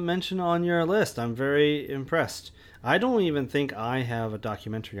surprise mention on your list. I'm very impressed. I don't even think I have a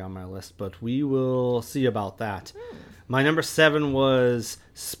documentary on my list, but we will see about that. My number 7 was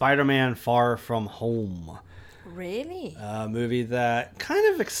Spider-Man Far From Home. Really? A movie that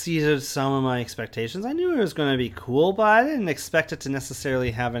kind of exceeded some of my expectations. I knew it was going to be cool, but I didn't expect it to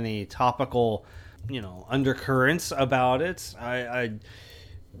necessarily have any topical undercurrents about it. I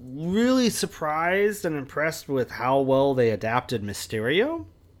really surprised and impressed with how well they adapted Mysterio,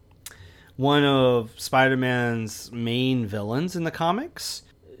 one of Spider-Man's main villains in the comics.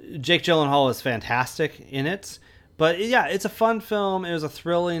 Jake Gyllenhaal is fantastic in it. But yeah, it's a fun film. It was a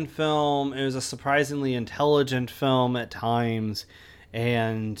thrilling film. It was a surprisingly intelligent film at times.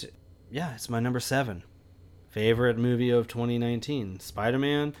 And yeah, it's my number 7 favorite movie of 2019.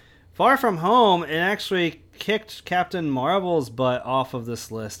 Spider-Man Far From Home. It actually kicked Captain Marvel's butt off of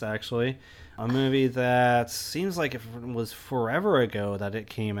this list, actually. A movie that seems like it was forever ago that it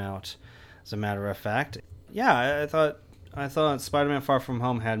came out, as a matter of fact. Yeah, I thought Spider-Man Far From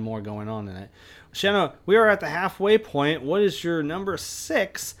Home had more going on in it. Shanna, we are at the halfway point. What is your number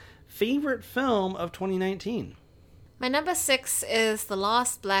 6 favorite film of 2019. My number 6 is The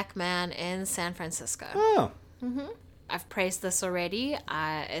Last Black Man in San Francisco. Oh. I've praised this already.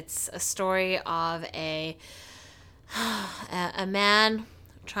 It's a story of a man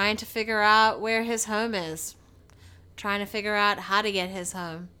trying to figure out where his home is, trying to figure out how to get his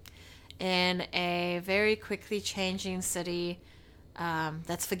home in a very quickly changing city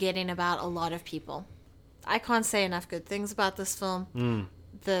that's forgetting about a lot of people. I can't say enough good things about this film.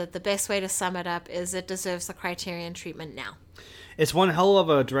 The best way to sum it up is it deserves the Criterion treatment now. It's one hell of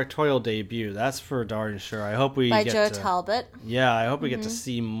a directorial debut. That's for darn sure. I hope we By get Joe to, Talbot. Yeah, I hope we get to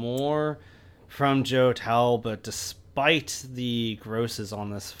see more from Joe Talbot, despite the grosses on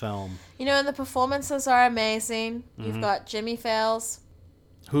this film. You know, and the performances are amazing. You've got Jimmy Fails.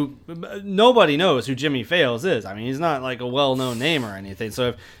 Who nobody knows who Jimmy Fails is. I mean, he's not like a well-known name or anything.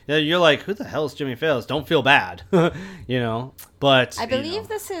 So if you're like, who the hell is Jimmy Fails? Don't feel bad, you know. But I believe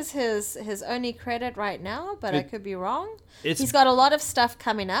this is his only credit right now, but I could be wrong. He's got a lot of stuff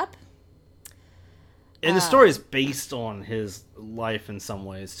coming up. And the story is based on his life in some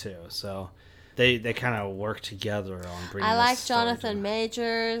ways too. So they kind of work together on bringing. I like this story Jonathan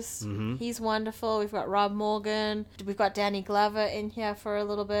Majors. He's wonderful. We've got Rob Morgan. We've got Danny Glover in here for a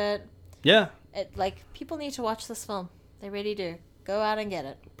little bit. Yeah. People need to watch this film. They really do. Go out and get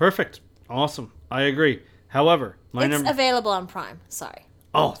it. Perfect. Awesome. I agree. However, It's available on Prime. Sorry.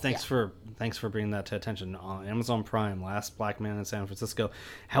 Oh, thanks for bringing that to attention. On Amazon Prime, Last Black Man in San Francisco.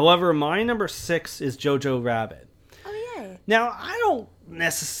 However, my number 6 is Jojo Rabbit. Oh, yay. Now, I don't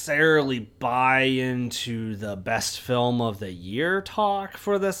necessarily buy into the best film of the year talk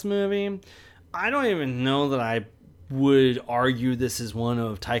for this movie. I don't even know that I would argue this is one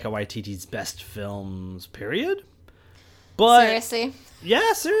of Taika Waititi's best films, period. But Seriously?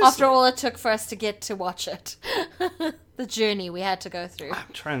 Yeah, seriously. After all it took for us to get to watch it. The journey we had to go through.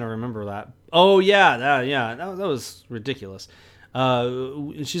 I'm trying to remember that. Oh, yeah, that was ridiculous.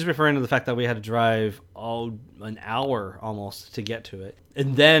 She's referring to the fact that we had to drive an hour almost to get to it.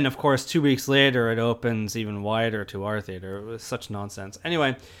 And then, of course, 2 weeks later, it opens even wider to our theater. It was such nonsense.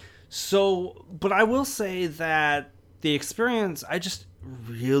 Anyway, but I will say that the experience, I just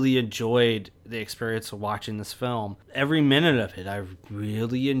really enjoyed the experience of watching this film. Every minute of it, I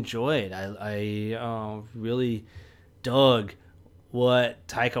really enjoyed. I really dug what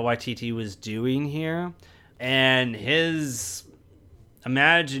Taika Waititi was doing here. And his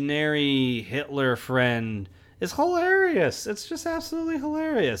imaginary Hitler friend is hilarious. It's just absolutely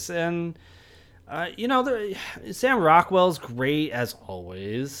hilarious. And, Sam Rockwell's great as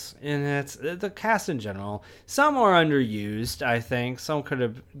always. And it's the cast in general. Some are underused, I think. Some could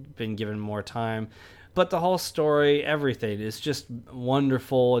have been given more time. But the whole story, everything is just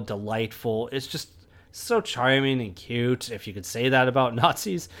wonderful, delightful. It's just so charming and cute, if you could say that about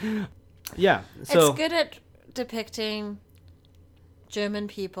Nazis. Yeah. So it's good at depicting German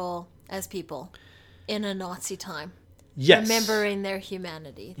people as people in a Nazi time. Yes. Remembering their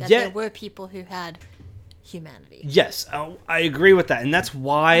humanity. That Yeah. there were people who had humanity. Yes, I agree with that. And that's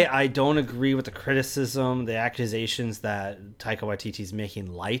why I don't agree with the criticism, the accusations that Taika Waititi's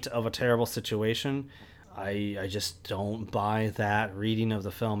making light of a terrible situation. I just don't buy that reading of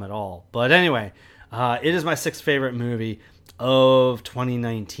the film at all. But anyway, it is my 6th favorite movie of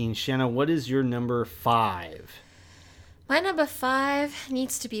 2019. Shanna, what is your number 5? My number 5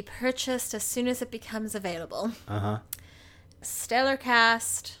 needs to be purchased as soon as it becomes available. Uh-huh. Stellar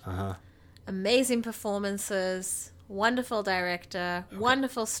cast. Uh-huh. Amazing performances. Wonderful director. Okay.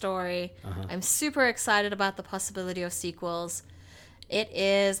 Wonderful story. Uh-huh. I'm super excited about the possibility of sequels. It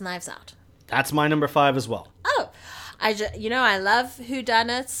is Knives Out. That's my number 5 as well. Oh, I love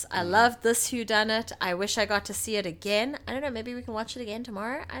whodunits. I love this whodunit. I wish I got to see it again. I don't know. Maybe we can watch it again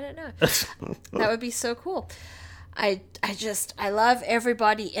tomorrow. I don't know. That would be so cool. I love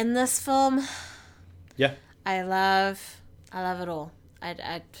everybody in this film. Yeah. I love it all.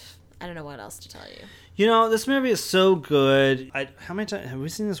 I don't know what else to tell you. You know, this movie is so good. How many times have we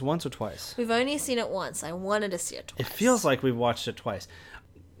seen this? Once or twice? We've only seen it once. I wanted to see it twice. It feels like we've watched it twice.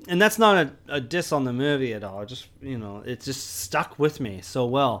 And that's not a diss on the movie at all. Just, it just stuck with me so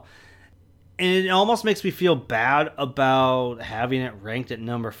well. And it almost makes me feel bad about having it ranked at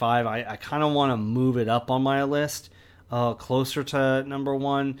number 5. I kind of want to move it up on my list, closer to number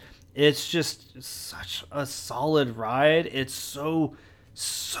 1. It's just such a solid ride. It's so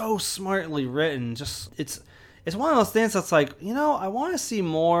smartly written. Just it's one of those things that's like, I want to see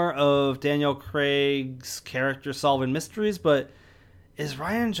more of Daniel Craig's character solving mysteries, but is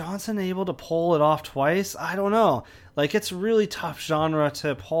Rian Johnson able to pull it off twice? I don't know. Like, it's really tough genre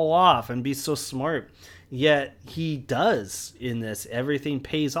to pull off and be so smart. Yet he does in this. Everything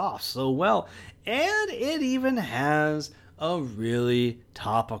pays off so well. And it even has a really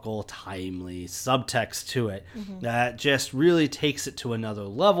topical, timely subtext to it that just really takes it to another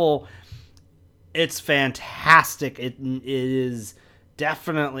level. It's fantastic. It is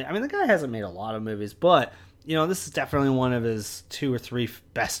definitely... I mean, the guy hasn't made a lot of movies, but, this is definitely one of his 2 or 3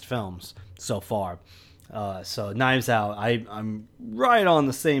 best films so far. So Knives Out, I'm right on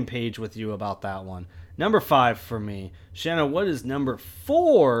the same page with you about that one. Number 5 for me. Shanna, what is number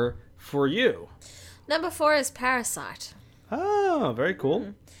 4 for you? Number 4 is Parasite. Oh, very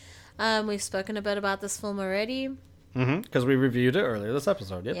cool. We've spoken a bit about this film already. Because we reviewed it earlier this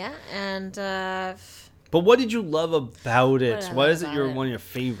episode, yep. Yeah, and... but what did you love about it? Why is it one of your The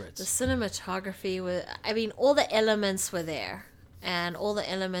favorites? cinematography was... I mean, all the elements were there. And all the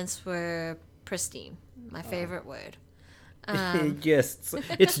elements were pristine. My favorite word. Yes,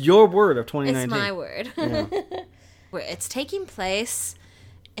 it's your word of 2019. It's my word. Yeah. It's taking place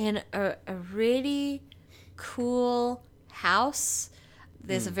in a really cool house.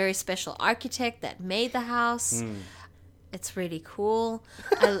 There's a very special architect that made the house. It's really cool.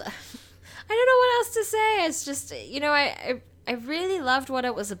 I don't know what else to say. It's just, I really loved what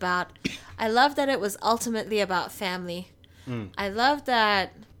it was about. I love that it was ultimately about family. I love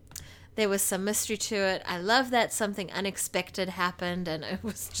that there was some mystery to it. I love that something unexpected happened, and it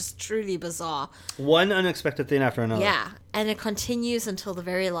was just truly bizarre. One unexpected thing after another. Yeah, and it continues until the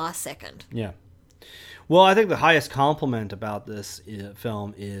very last second. Yeah. Well, I think the highest compliment about this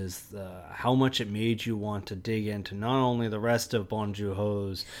film is how much it made you want to dig into not only the rest of Bong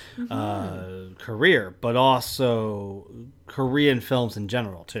Joon-ho's career, but also Korean films in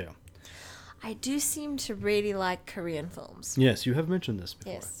general, too. I do seem to really like Korean films. Yes, you have mentioned this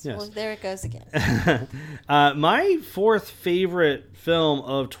before. Yes. Well, there it goes again. My 4th favorite film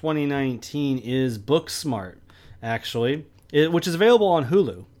of 2019 is Booksmart, actually, which is available on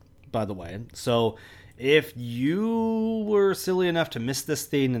Hulu, by the way. So if you were silly enough to miss this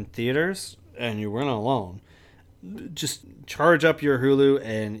thing in theaters and you weren't alone, just charge up your Hulu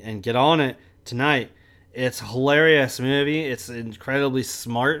and get on it tonight. It's a hilarious movie. It's incredibly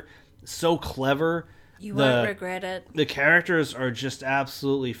smart. So clever. You won't regret it. The characters are just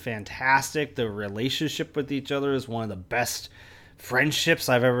absolutely fantastic. The relationship with each other is one of the best friendships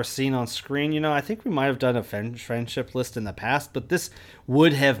I've ever seen on screen. I think we might have done a friendship list in the past, but this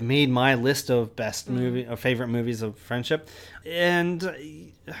would have made my list of best favorite movies of friendship.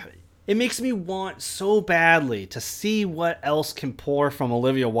 And it makes me want so badly to see what else can pour from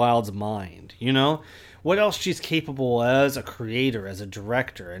Olivia Wilde's mind, what else she's capable as a creator, as a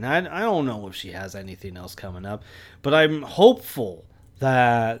director. And I don't know if she has anything else coming up, but I'm hopeful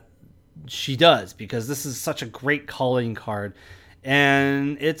that she does, because this is such a great calling card,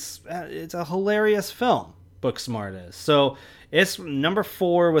 and it's a hilarious film. Booksmart is. So it's number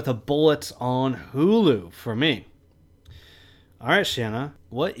 4 with a bullet on Hulu for me. All right, Shanna,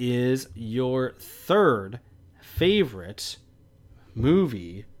 what is your 3rd favorite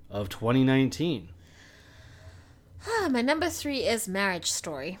movie of 2019? My number 3 is Marriage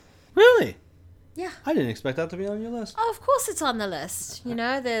Story. Really? Yeah. I didn't expect that to be on your list. Oh, of course it's on the list.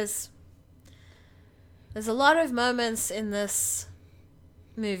 There's a lot of moments in this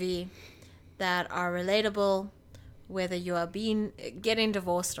movie that are relatable, whether you are getting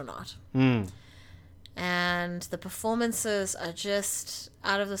divorced or not. And the performances are just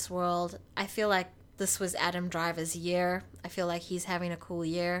out of this world. I feel like this was Adam Driver's year. I feel like he's having a cool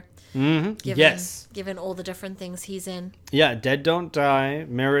year. Given all the different things he's in. Yeah, Dead Don't Die,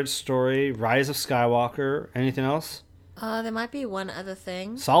 Marriage Story, Rise of Skywalker. Anything else? There might be one other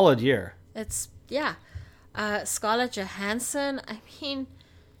thing. Solid year. Scarlett Johansson, I mean,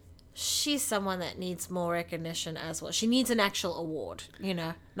 she's someone that needs more recognition as well. She needs an actual award,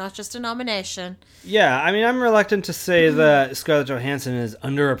 not just a nomination. Yeah, I mean, I'm reluctant to say that Scarlett Johansson is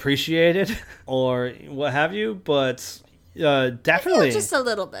underappreciated or what have you, but definitely. I feel just a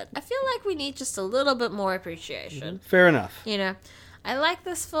little bit. I feel like we need just a little bit more appreciation. Fair enough. I like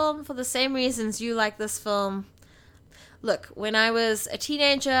this film for the same reasons you like this film. Look, when I was a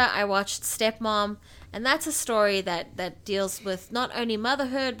teenager, I watched Stepmom, and that's a story that deals with not only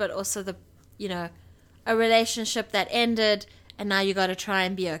motherhood, but also a relationship that ended, and now you got to try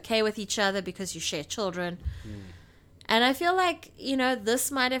and be okay with each other because you share children. And I feel like, this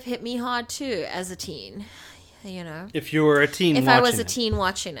might have hit me hard too as a teen. If you were a teen if watching I was a it. teen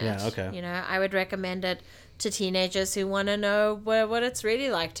watching it. Yeah, okay. I would recommend it to teenagers who want to know what it's really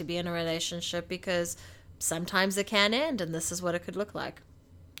like to be in a relationship, because sometimes it can end, and this is what it could look like.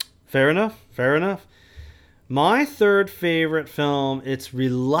 Fair enough. My third favorite film, it's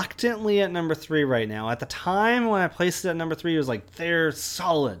reluctantly at number 3 right now. At the time when I placed it at number 3, it was like, they're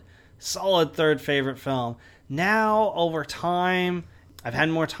solid third favorite film. Now, over time, I've had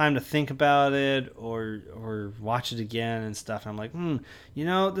more time to think about it or watch it again and stuff. And I'm like,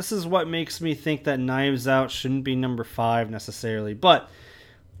 this is what makes me think that Knives Out shouldn't be number 5 necessarily. But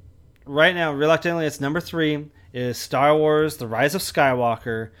right now, reluctantly, it's number 3 is Star Wars: The Rise of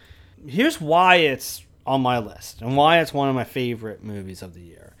Skywalker. Here's why it's on my list and why it's one of my favorite movies of the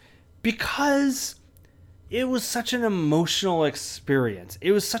year. Because it was such an emotional experience.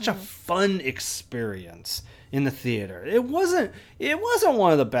 It was such a fun experience in the theater. It wasn't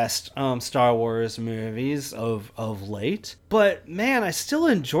one of the best Star Wars movies of late, but man, I still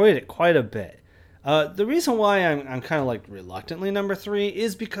enjoyed it quite a bit. The reason why I'm kind of like reluctantly number 3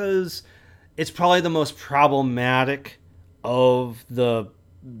 is because it's probably the most problematic of the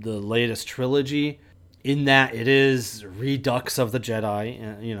latest trilogy, in that it is redux of the Jedi,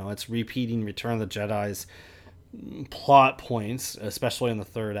 and it's repeating Return of the Jedi's plot points, especially in the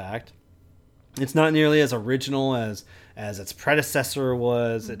third act. It's not nearly as original as its predecessor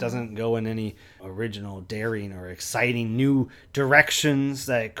was. It doesn't go in any original, daring, or exciting new directions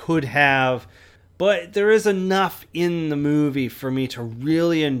that it could have. But there is enough in the movie for me to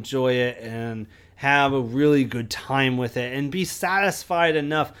really enjoy it and have a really good time with it and be satisfied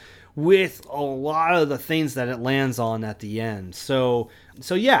enough with a lot of the things that it lands on at the end. So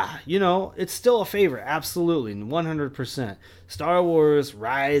yeah, it's still a favorite, absolutely, 100%. Star Wars: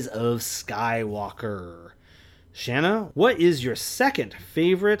 Rise of Skywalker. Shanna, what is your second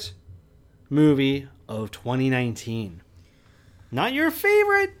favorite movie of 2019? Not your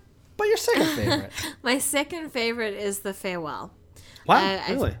favorite, but your second favorite. My second favorite is The Farewell. Wow,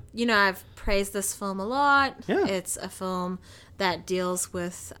 really? I've praised this film a lot. Yeah. It's a film that deals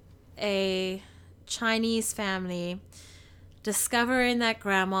with a Chinese family discovering that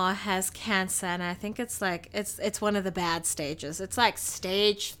grandma has cancer, and I think it's one of the bad stages. It's like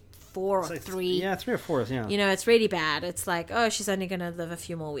stage 4 or 3. Yeah, 3 or 4, yeah. It's really bad. It's like, oh, she's only going to live a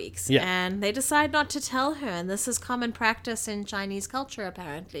few more weeks. Yeah. And they decide not to tell her, and this is common practice in Chinese culture,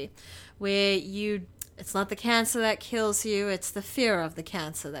 apparently, where it's not the cancer that kills you, it's the fear of the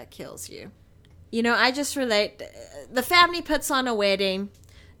cancer that kills you. I just relate. The family puts on a wedding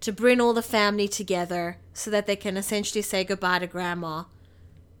to bring all the family together so that they can essentially say goodbye to grandma,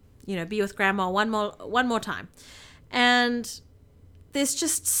 be with grandma one more time. And there's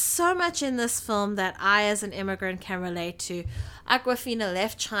just so much in this film that I, as an immigrant, can relate to. Awkwafina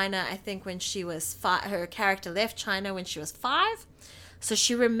left China, I think, when she was 5. Her character left China when she was 5. So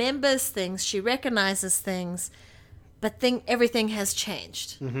she remembers things, she recognizes things, but everything has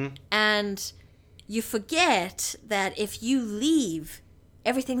changed. Mm-hmm. And you forget that if you leave,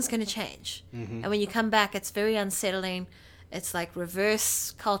 everything's going to change. Mm-hmm. And when you come back, it's very unsettling. It's like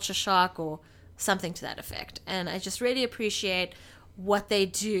reverse culture shock or something to that effect. And I just really appreciate what they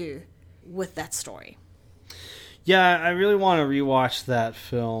do with that story. Yeah, I really want to rewatch that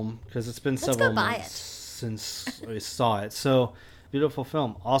film because it's been several months since I saw it. So, beautiful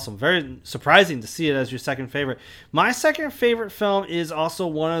film. Awesome. Very surprising to see it as your second favorite. My second favorite film is also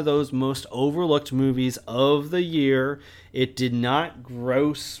one of those most overlooked movies of the year. It did not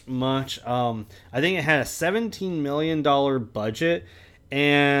gross much. I think it had a $17 million budget,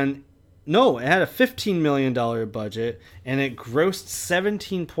 and no, it had a $15 million budget, and it grossed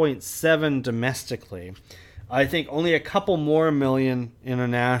 17.7 domestically. I think only a couple more million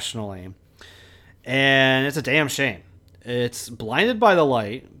internationally. And it's a damn shame. It's Blinded by the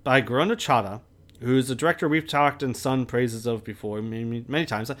Light by Goro Chata, who's a director we've talked and sung praises of before many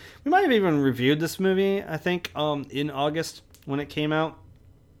times. We might have even reviewed this movie, I think, in August when it came out.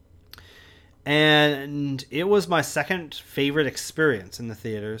 And it was my second favorite experience in the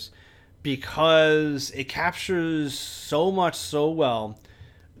theaters because it captures so much so well.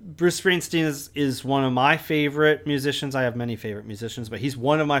 Bruce Springsteen is one of my favorite musicians. I have many favorite musicians, but he's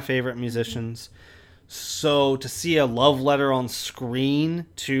one of my favorite musicians. So to see a love letter on screen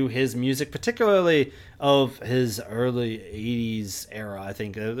to his music, particularly of his early 80s era, I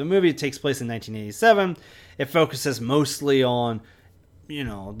think. The movie takes place in 1987. It focuses mostly on,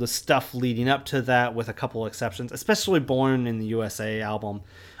 the stuff leading up to that with a couple exceptions, especially Born in the USA album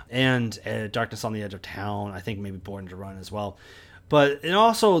and Darkness on the Edge of Town. I think maybe Born to Run as well. But and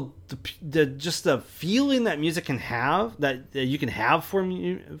also the feeling that music can have, that you can have for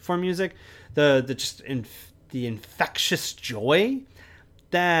music, the infectious joy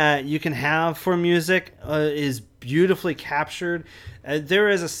that you can have for music is beautifully captured. There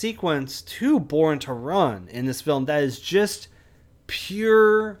is a sequence to Born to Run in this film that is just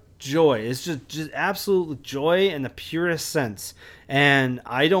pure joy. It's just absolute joy in the purest sense. And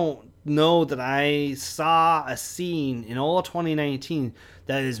I don't know that I saw a scene in all of 2019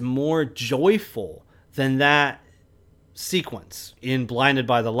 that is more joyful than that sequence in Blinded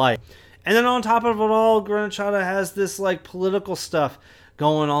by the Light. And then on top of it all, Granachata has this like political stuff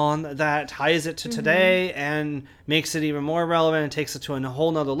going on that ties it to today and makes it even more relevant and takes it to a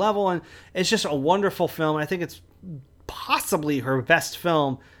whole nother level. And it's just a wonderful film. I think it's possibly her best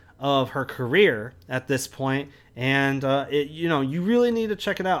film of her career at this point. And you really need to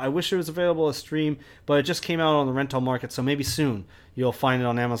check it out. I wish it was available to stream, but it just came out on the rental market, so maybe soon you'll find it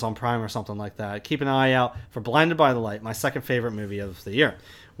on Amazon Prime or something like that. Keep an eye out for Blinded by the Light, my second favorite movie of the year.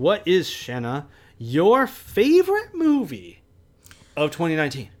 What is, Shanna, your favorite movie of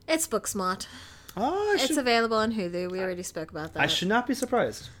 2019? It's Booksmart. Oh, it's available on Hulu. We already spoke about that. I should not be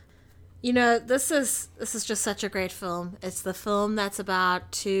surprised. You know, this is just such a great film. It's the film that's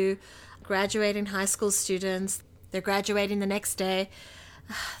about two graduating high school students. They're graduating the next day.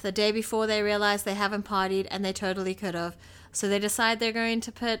 The day before, they realize they haven't partied, and they totally could have. So they decide they're going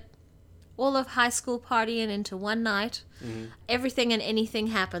to put all of high school partying into one night. Everything and anything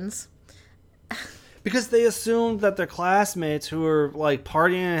happens. Because they assumed that their classmates who were like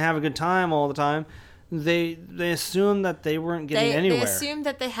partying and having a good time all the time, they assumed that they weren't getting anywhere. They assumed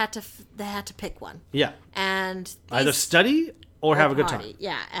that they had to pick one. Yeah. And either study or have a good time.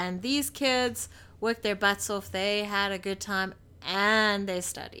 Yeah, and these kids worked their butts off. They had a good time and they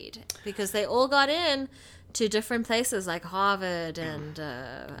studied because they all got in to different places like Harvard and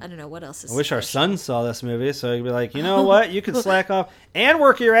I don't know what else is. I wish our son saw this movie so he'd be like, you know what, you can slack off and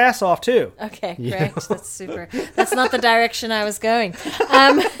work your ass off too. Okay, great. That's super. That's not the direction I was going.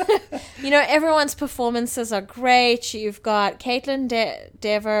 Everyone's performances are great. You've got Caitlin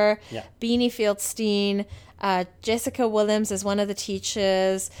Dever, Beanie Fieldstein, Jessica Williams is one of the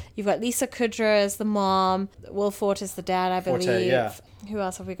teachers. You've got Lisa Kudrow as the mom. Will Forte is the dad, I believe. Forte, yeah. Who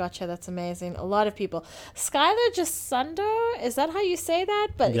else have we got here? That's amazing. A lot of people. Skylar Gisondo, is that how you say that?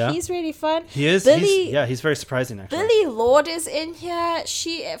 But he's really fun. He is. He's very surprising, actually. Billy Lord is in here.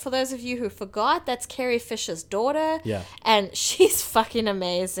 She, for those of you who forgot, that's Carrie Fisher's daughter. Yeah. And she's fucking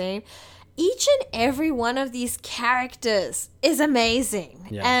amazing. Each and every one of these characters is amazing.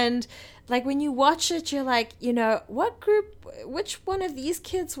 Yeah. And like when you watch it, you're like, which one of these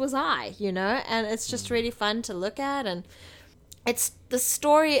kids was I, And it's just really fun to look at. And the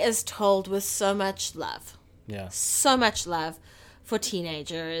story is told with so much love. Yeah. So much love for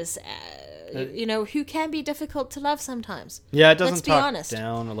teenagers, who can be difficult to love sometimes. Yeah, it doesn't talk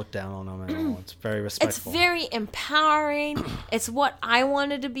down or look down on them at all. It's very respectful. It's very empowering. It's what I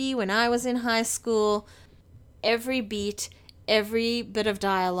wanted to be when I was in high school. Every beat, every bit of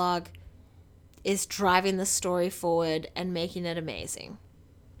dialogue is driving the story forward and making it amazing.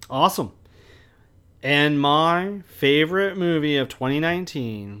 Awesome. And my favorite movie of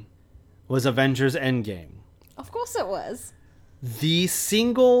 2019 was Avengers Endgame. Of course it was. The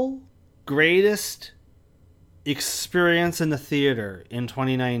single greatest experience in the theater in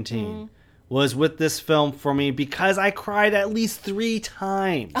 2019 was with this film for me because I cried at least 3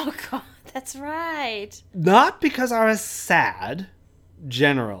 times. Oh, God, that's right. Not because I was sad,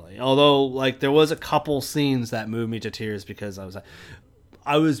 generally. Although, like, there was a couple scenes that moved me to tears because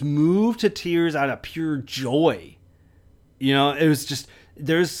I was moved to tears out of pure joy. It was just,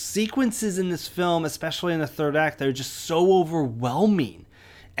 there's sequences in this film, especially in the third act, that are just so overwhelming.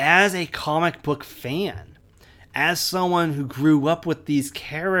 As a comic book fan, as someone who grew up with these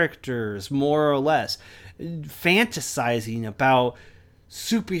characters, more or less, fantasizing about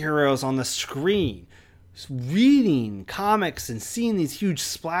superheroes on the screen, reading comics and seeing these huge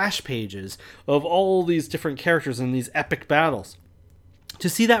splash pages of all these different characters in these epic battles. To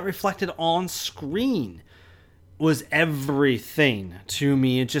see that reflected on screen was everything to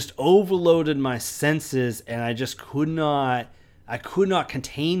me. It just overloaded my senses and I just could not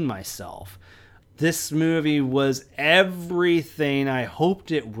contain myself. This movie was everything I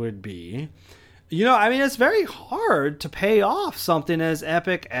hoped it would be. It's very hard to pay off something as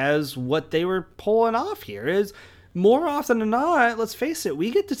epic as what they were pulling off here. Is more often than not, let's face it,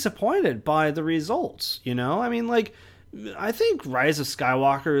 we get disappointed by the results. I think Rise of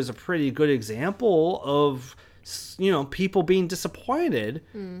Skywalker is a pretty good example of, people being disappointed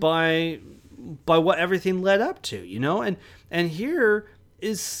by what everything led up to, and here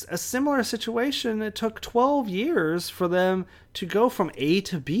is a similar situation. It took 12 years for them to go from A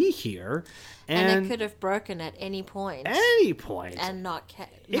to B here. And it could have broken at any point. And not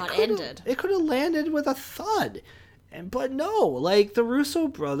ended. It could have landed with a thud. But no, the Russo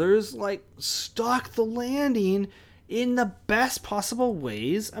brothers, stuck the landing in the best possible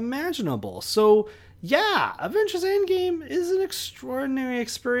ways imaginable. So, yeah, Avengers Endgame is an extraordinary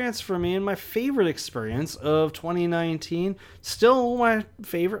experience for me and my favorite experience of 2019. Still my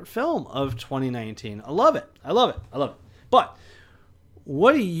favorite film of 2019. I love it. I love it. I love it. But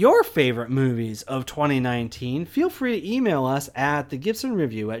what are your favorite movies of 2019? Feel free to email us at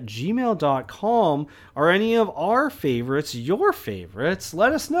thegibsonreview@gmail.com, or any of our favorites, your favorites.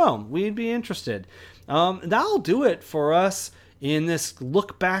 Let us know. We'd be interested. That'll do it for us in this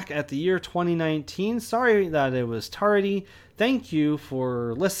look back at the year 2019. Sorry that it was tardy. Thank you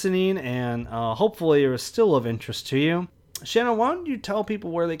for listening, and hopefully it was still of interest to you. Shanna, why don't you tell people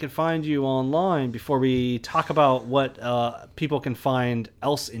where they can find you online before we talk about what people can find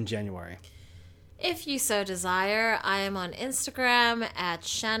else in January? If you so desire, I am on Instagram at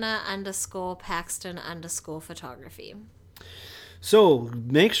Shanna_Paxton_photography. So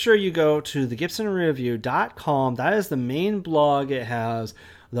make sure you go to thegibsonreview.com. That is the main blog. It has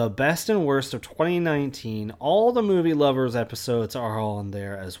the best and worst of 2019. All the Movie Lovers episodes are on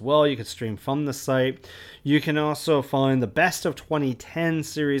there as well. You can stream from the site. You can also find the best of 2010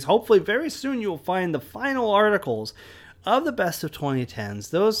 series. Hopefully very soon you'll find the final articles of the best of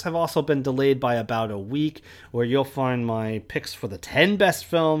 2010s. Those have also been delayed by about a week, where you'll find my picks for the 10 best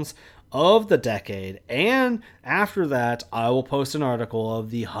films of the decade, and after that I will post an article of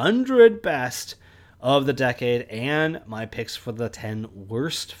the 100 best of the decade and my picks for the 10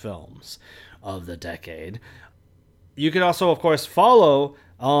 worst films of the decade. You can also, of course, follow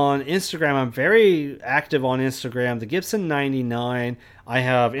on Instagram. I'm very active on Instagram, the Gibson99. I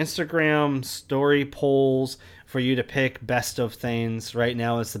have Instagram story polls for you to pick best of things. Right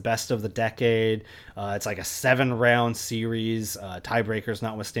now it's the best of the decade. It's like a 7-round series, tiebreakers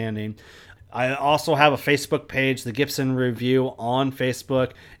notwithstanding. I also have a Facebook page, the Gibson Review, on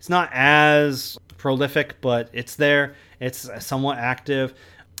Facebook. It's not as prolific, but it's there. It's somewhat active.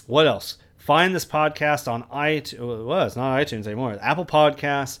 What else? Find this podcast on iTunes. Well, it's not iTunes anymore. Apple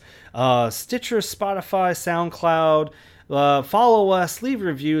Podcasts, Stitcher, Spotify, SoundCloud. Follow us, leave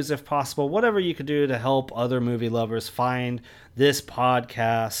reviews if possible, whatever you could do to help other movie lovers find this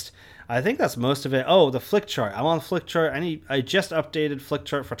podcast. I think that's most of it. Oh, the Flick Chart. I'm on Flick Chart. I just updated Flick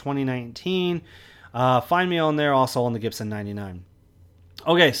Chart for 2019. Find me on there, also on the Gibson 99.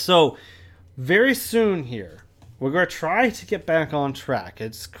 Okay, so very soon here, we're going to try to get back on track.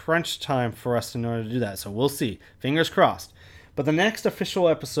 It's crunch time for us in order to do that, so we'll see. Fingers crossed. But the next official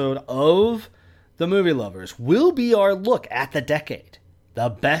episode of The Movie Lovers will be our look at the decade. The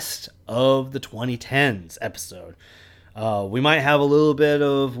best of the 2010s episode. We might have a little bit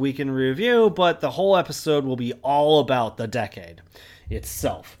of week in review, but the whole episode will be all about the decade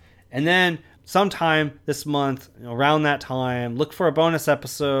itself. And then sometime this month, around that time, look for a bonus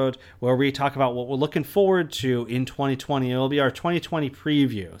episode where we talk about what we're looking forward to in 2020. It'll be our 2020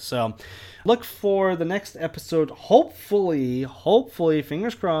 preview. So look for the next episode, hopefully,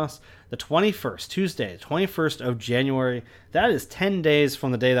 fingers crossed, the 21st, Tuesday, the 21st of January. That is 10 days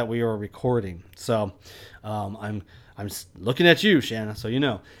from the day that we are recording. So I'm looking at you, Shanna, so you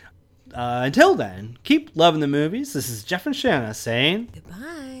know. Until then, keep loving the movies. This is Jeff and Shanna saying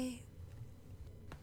Goodbye.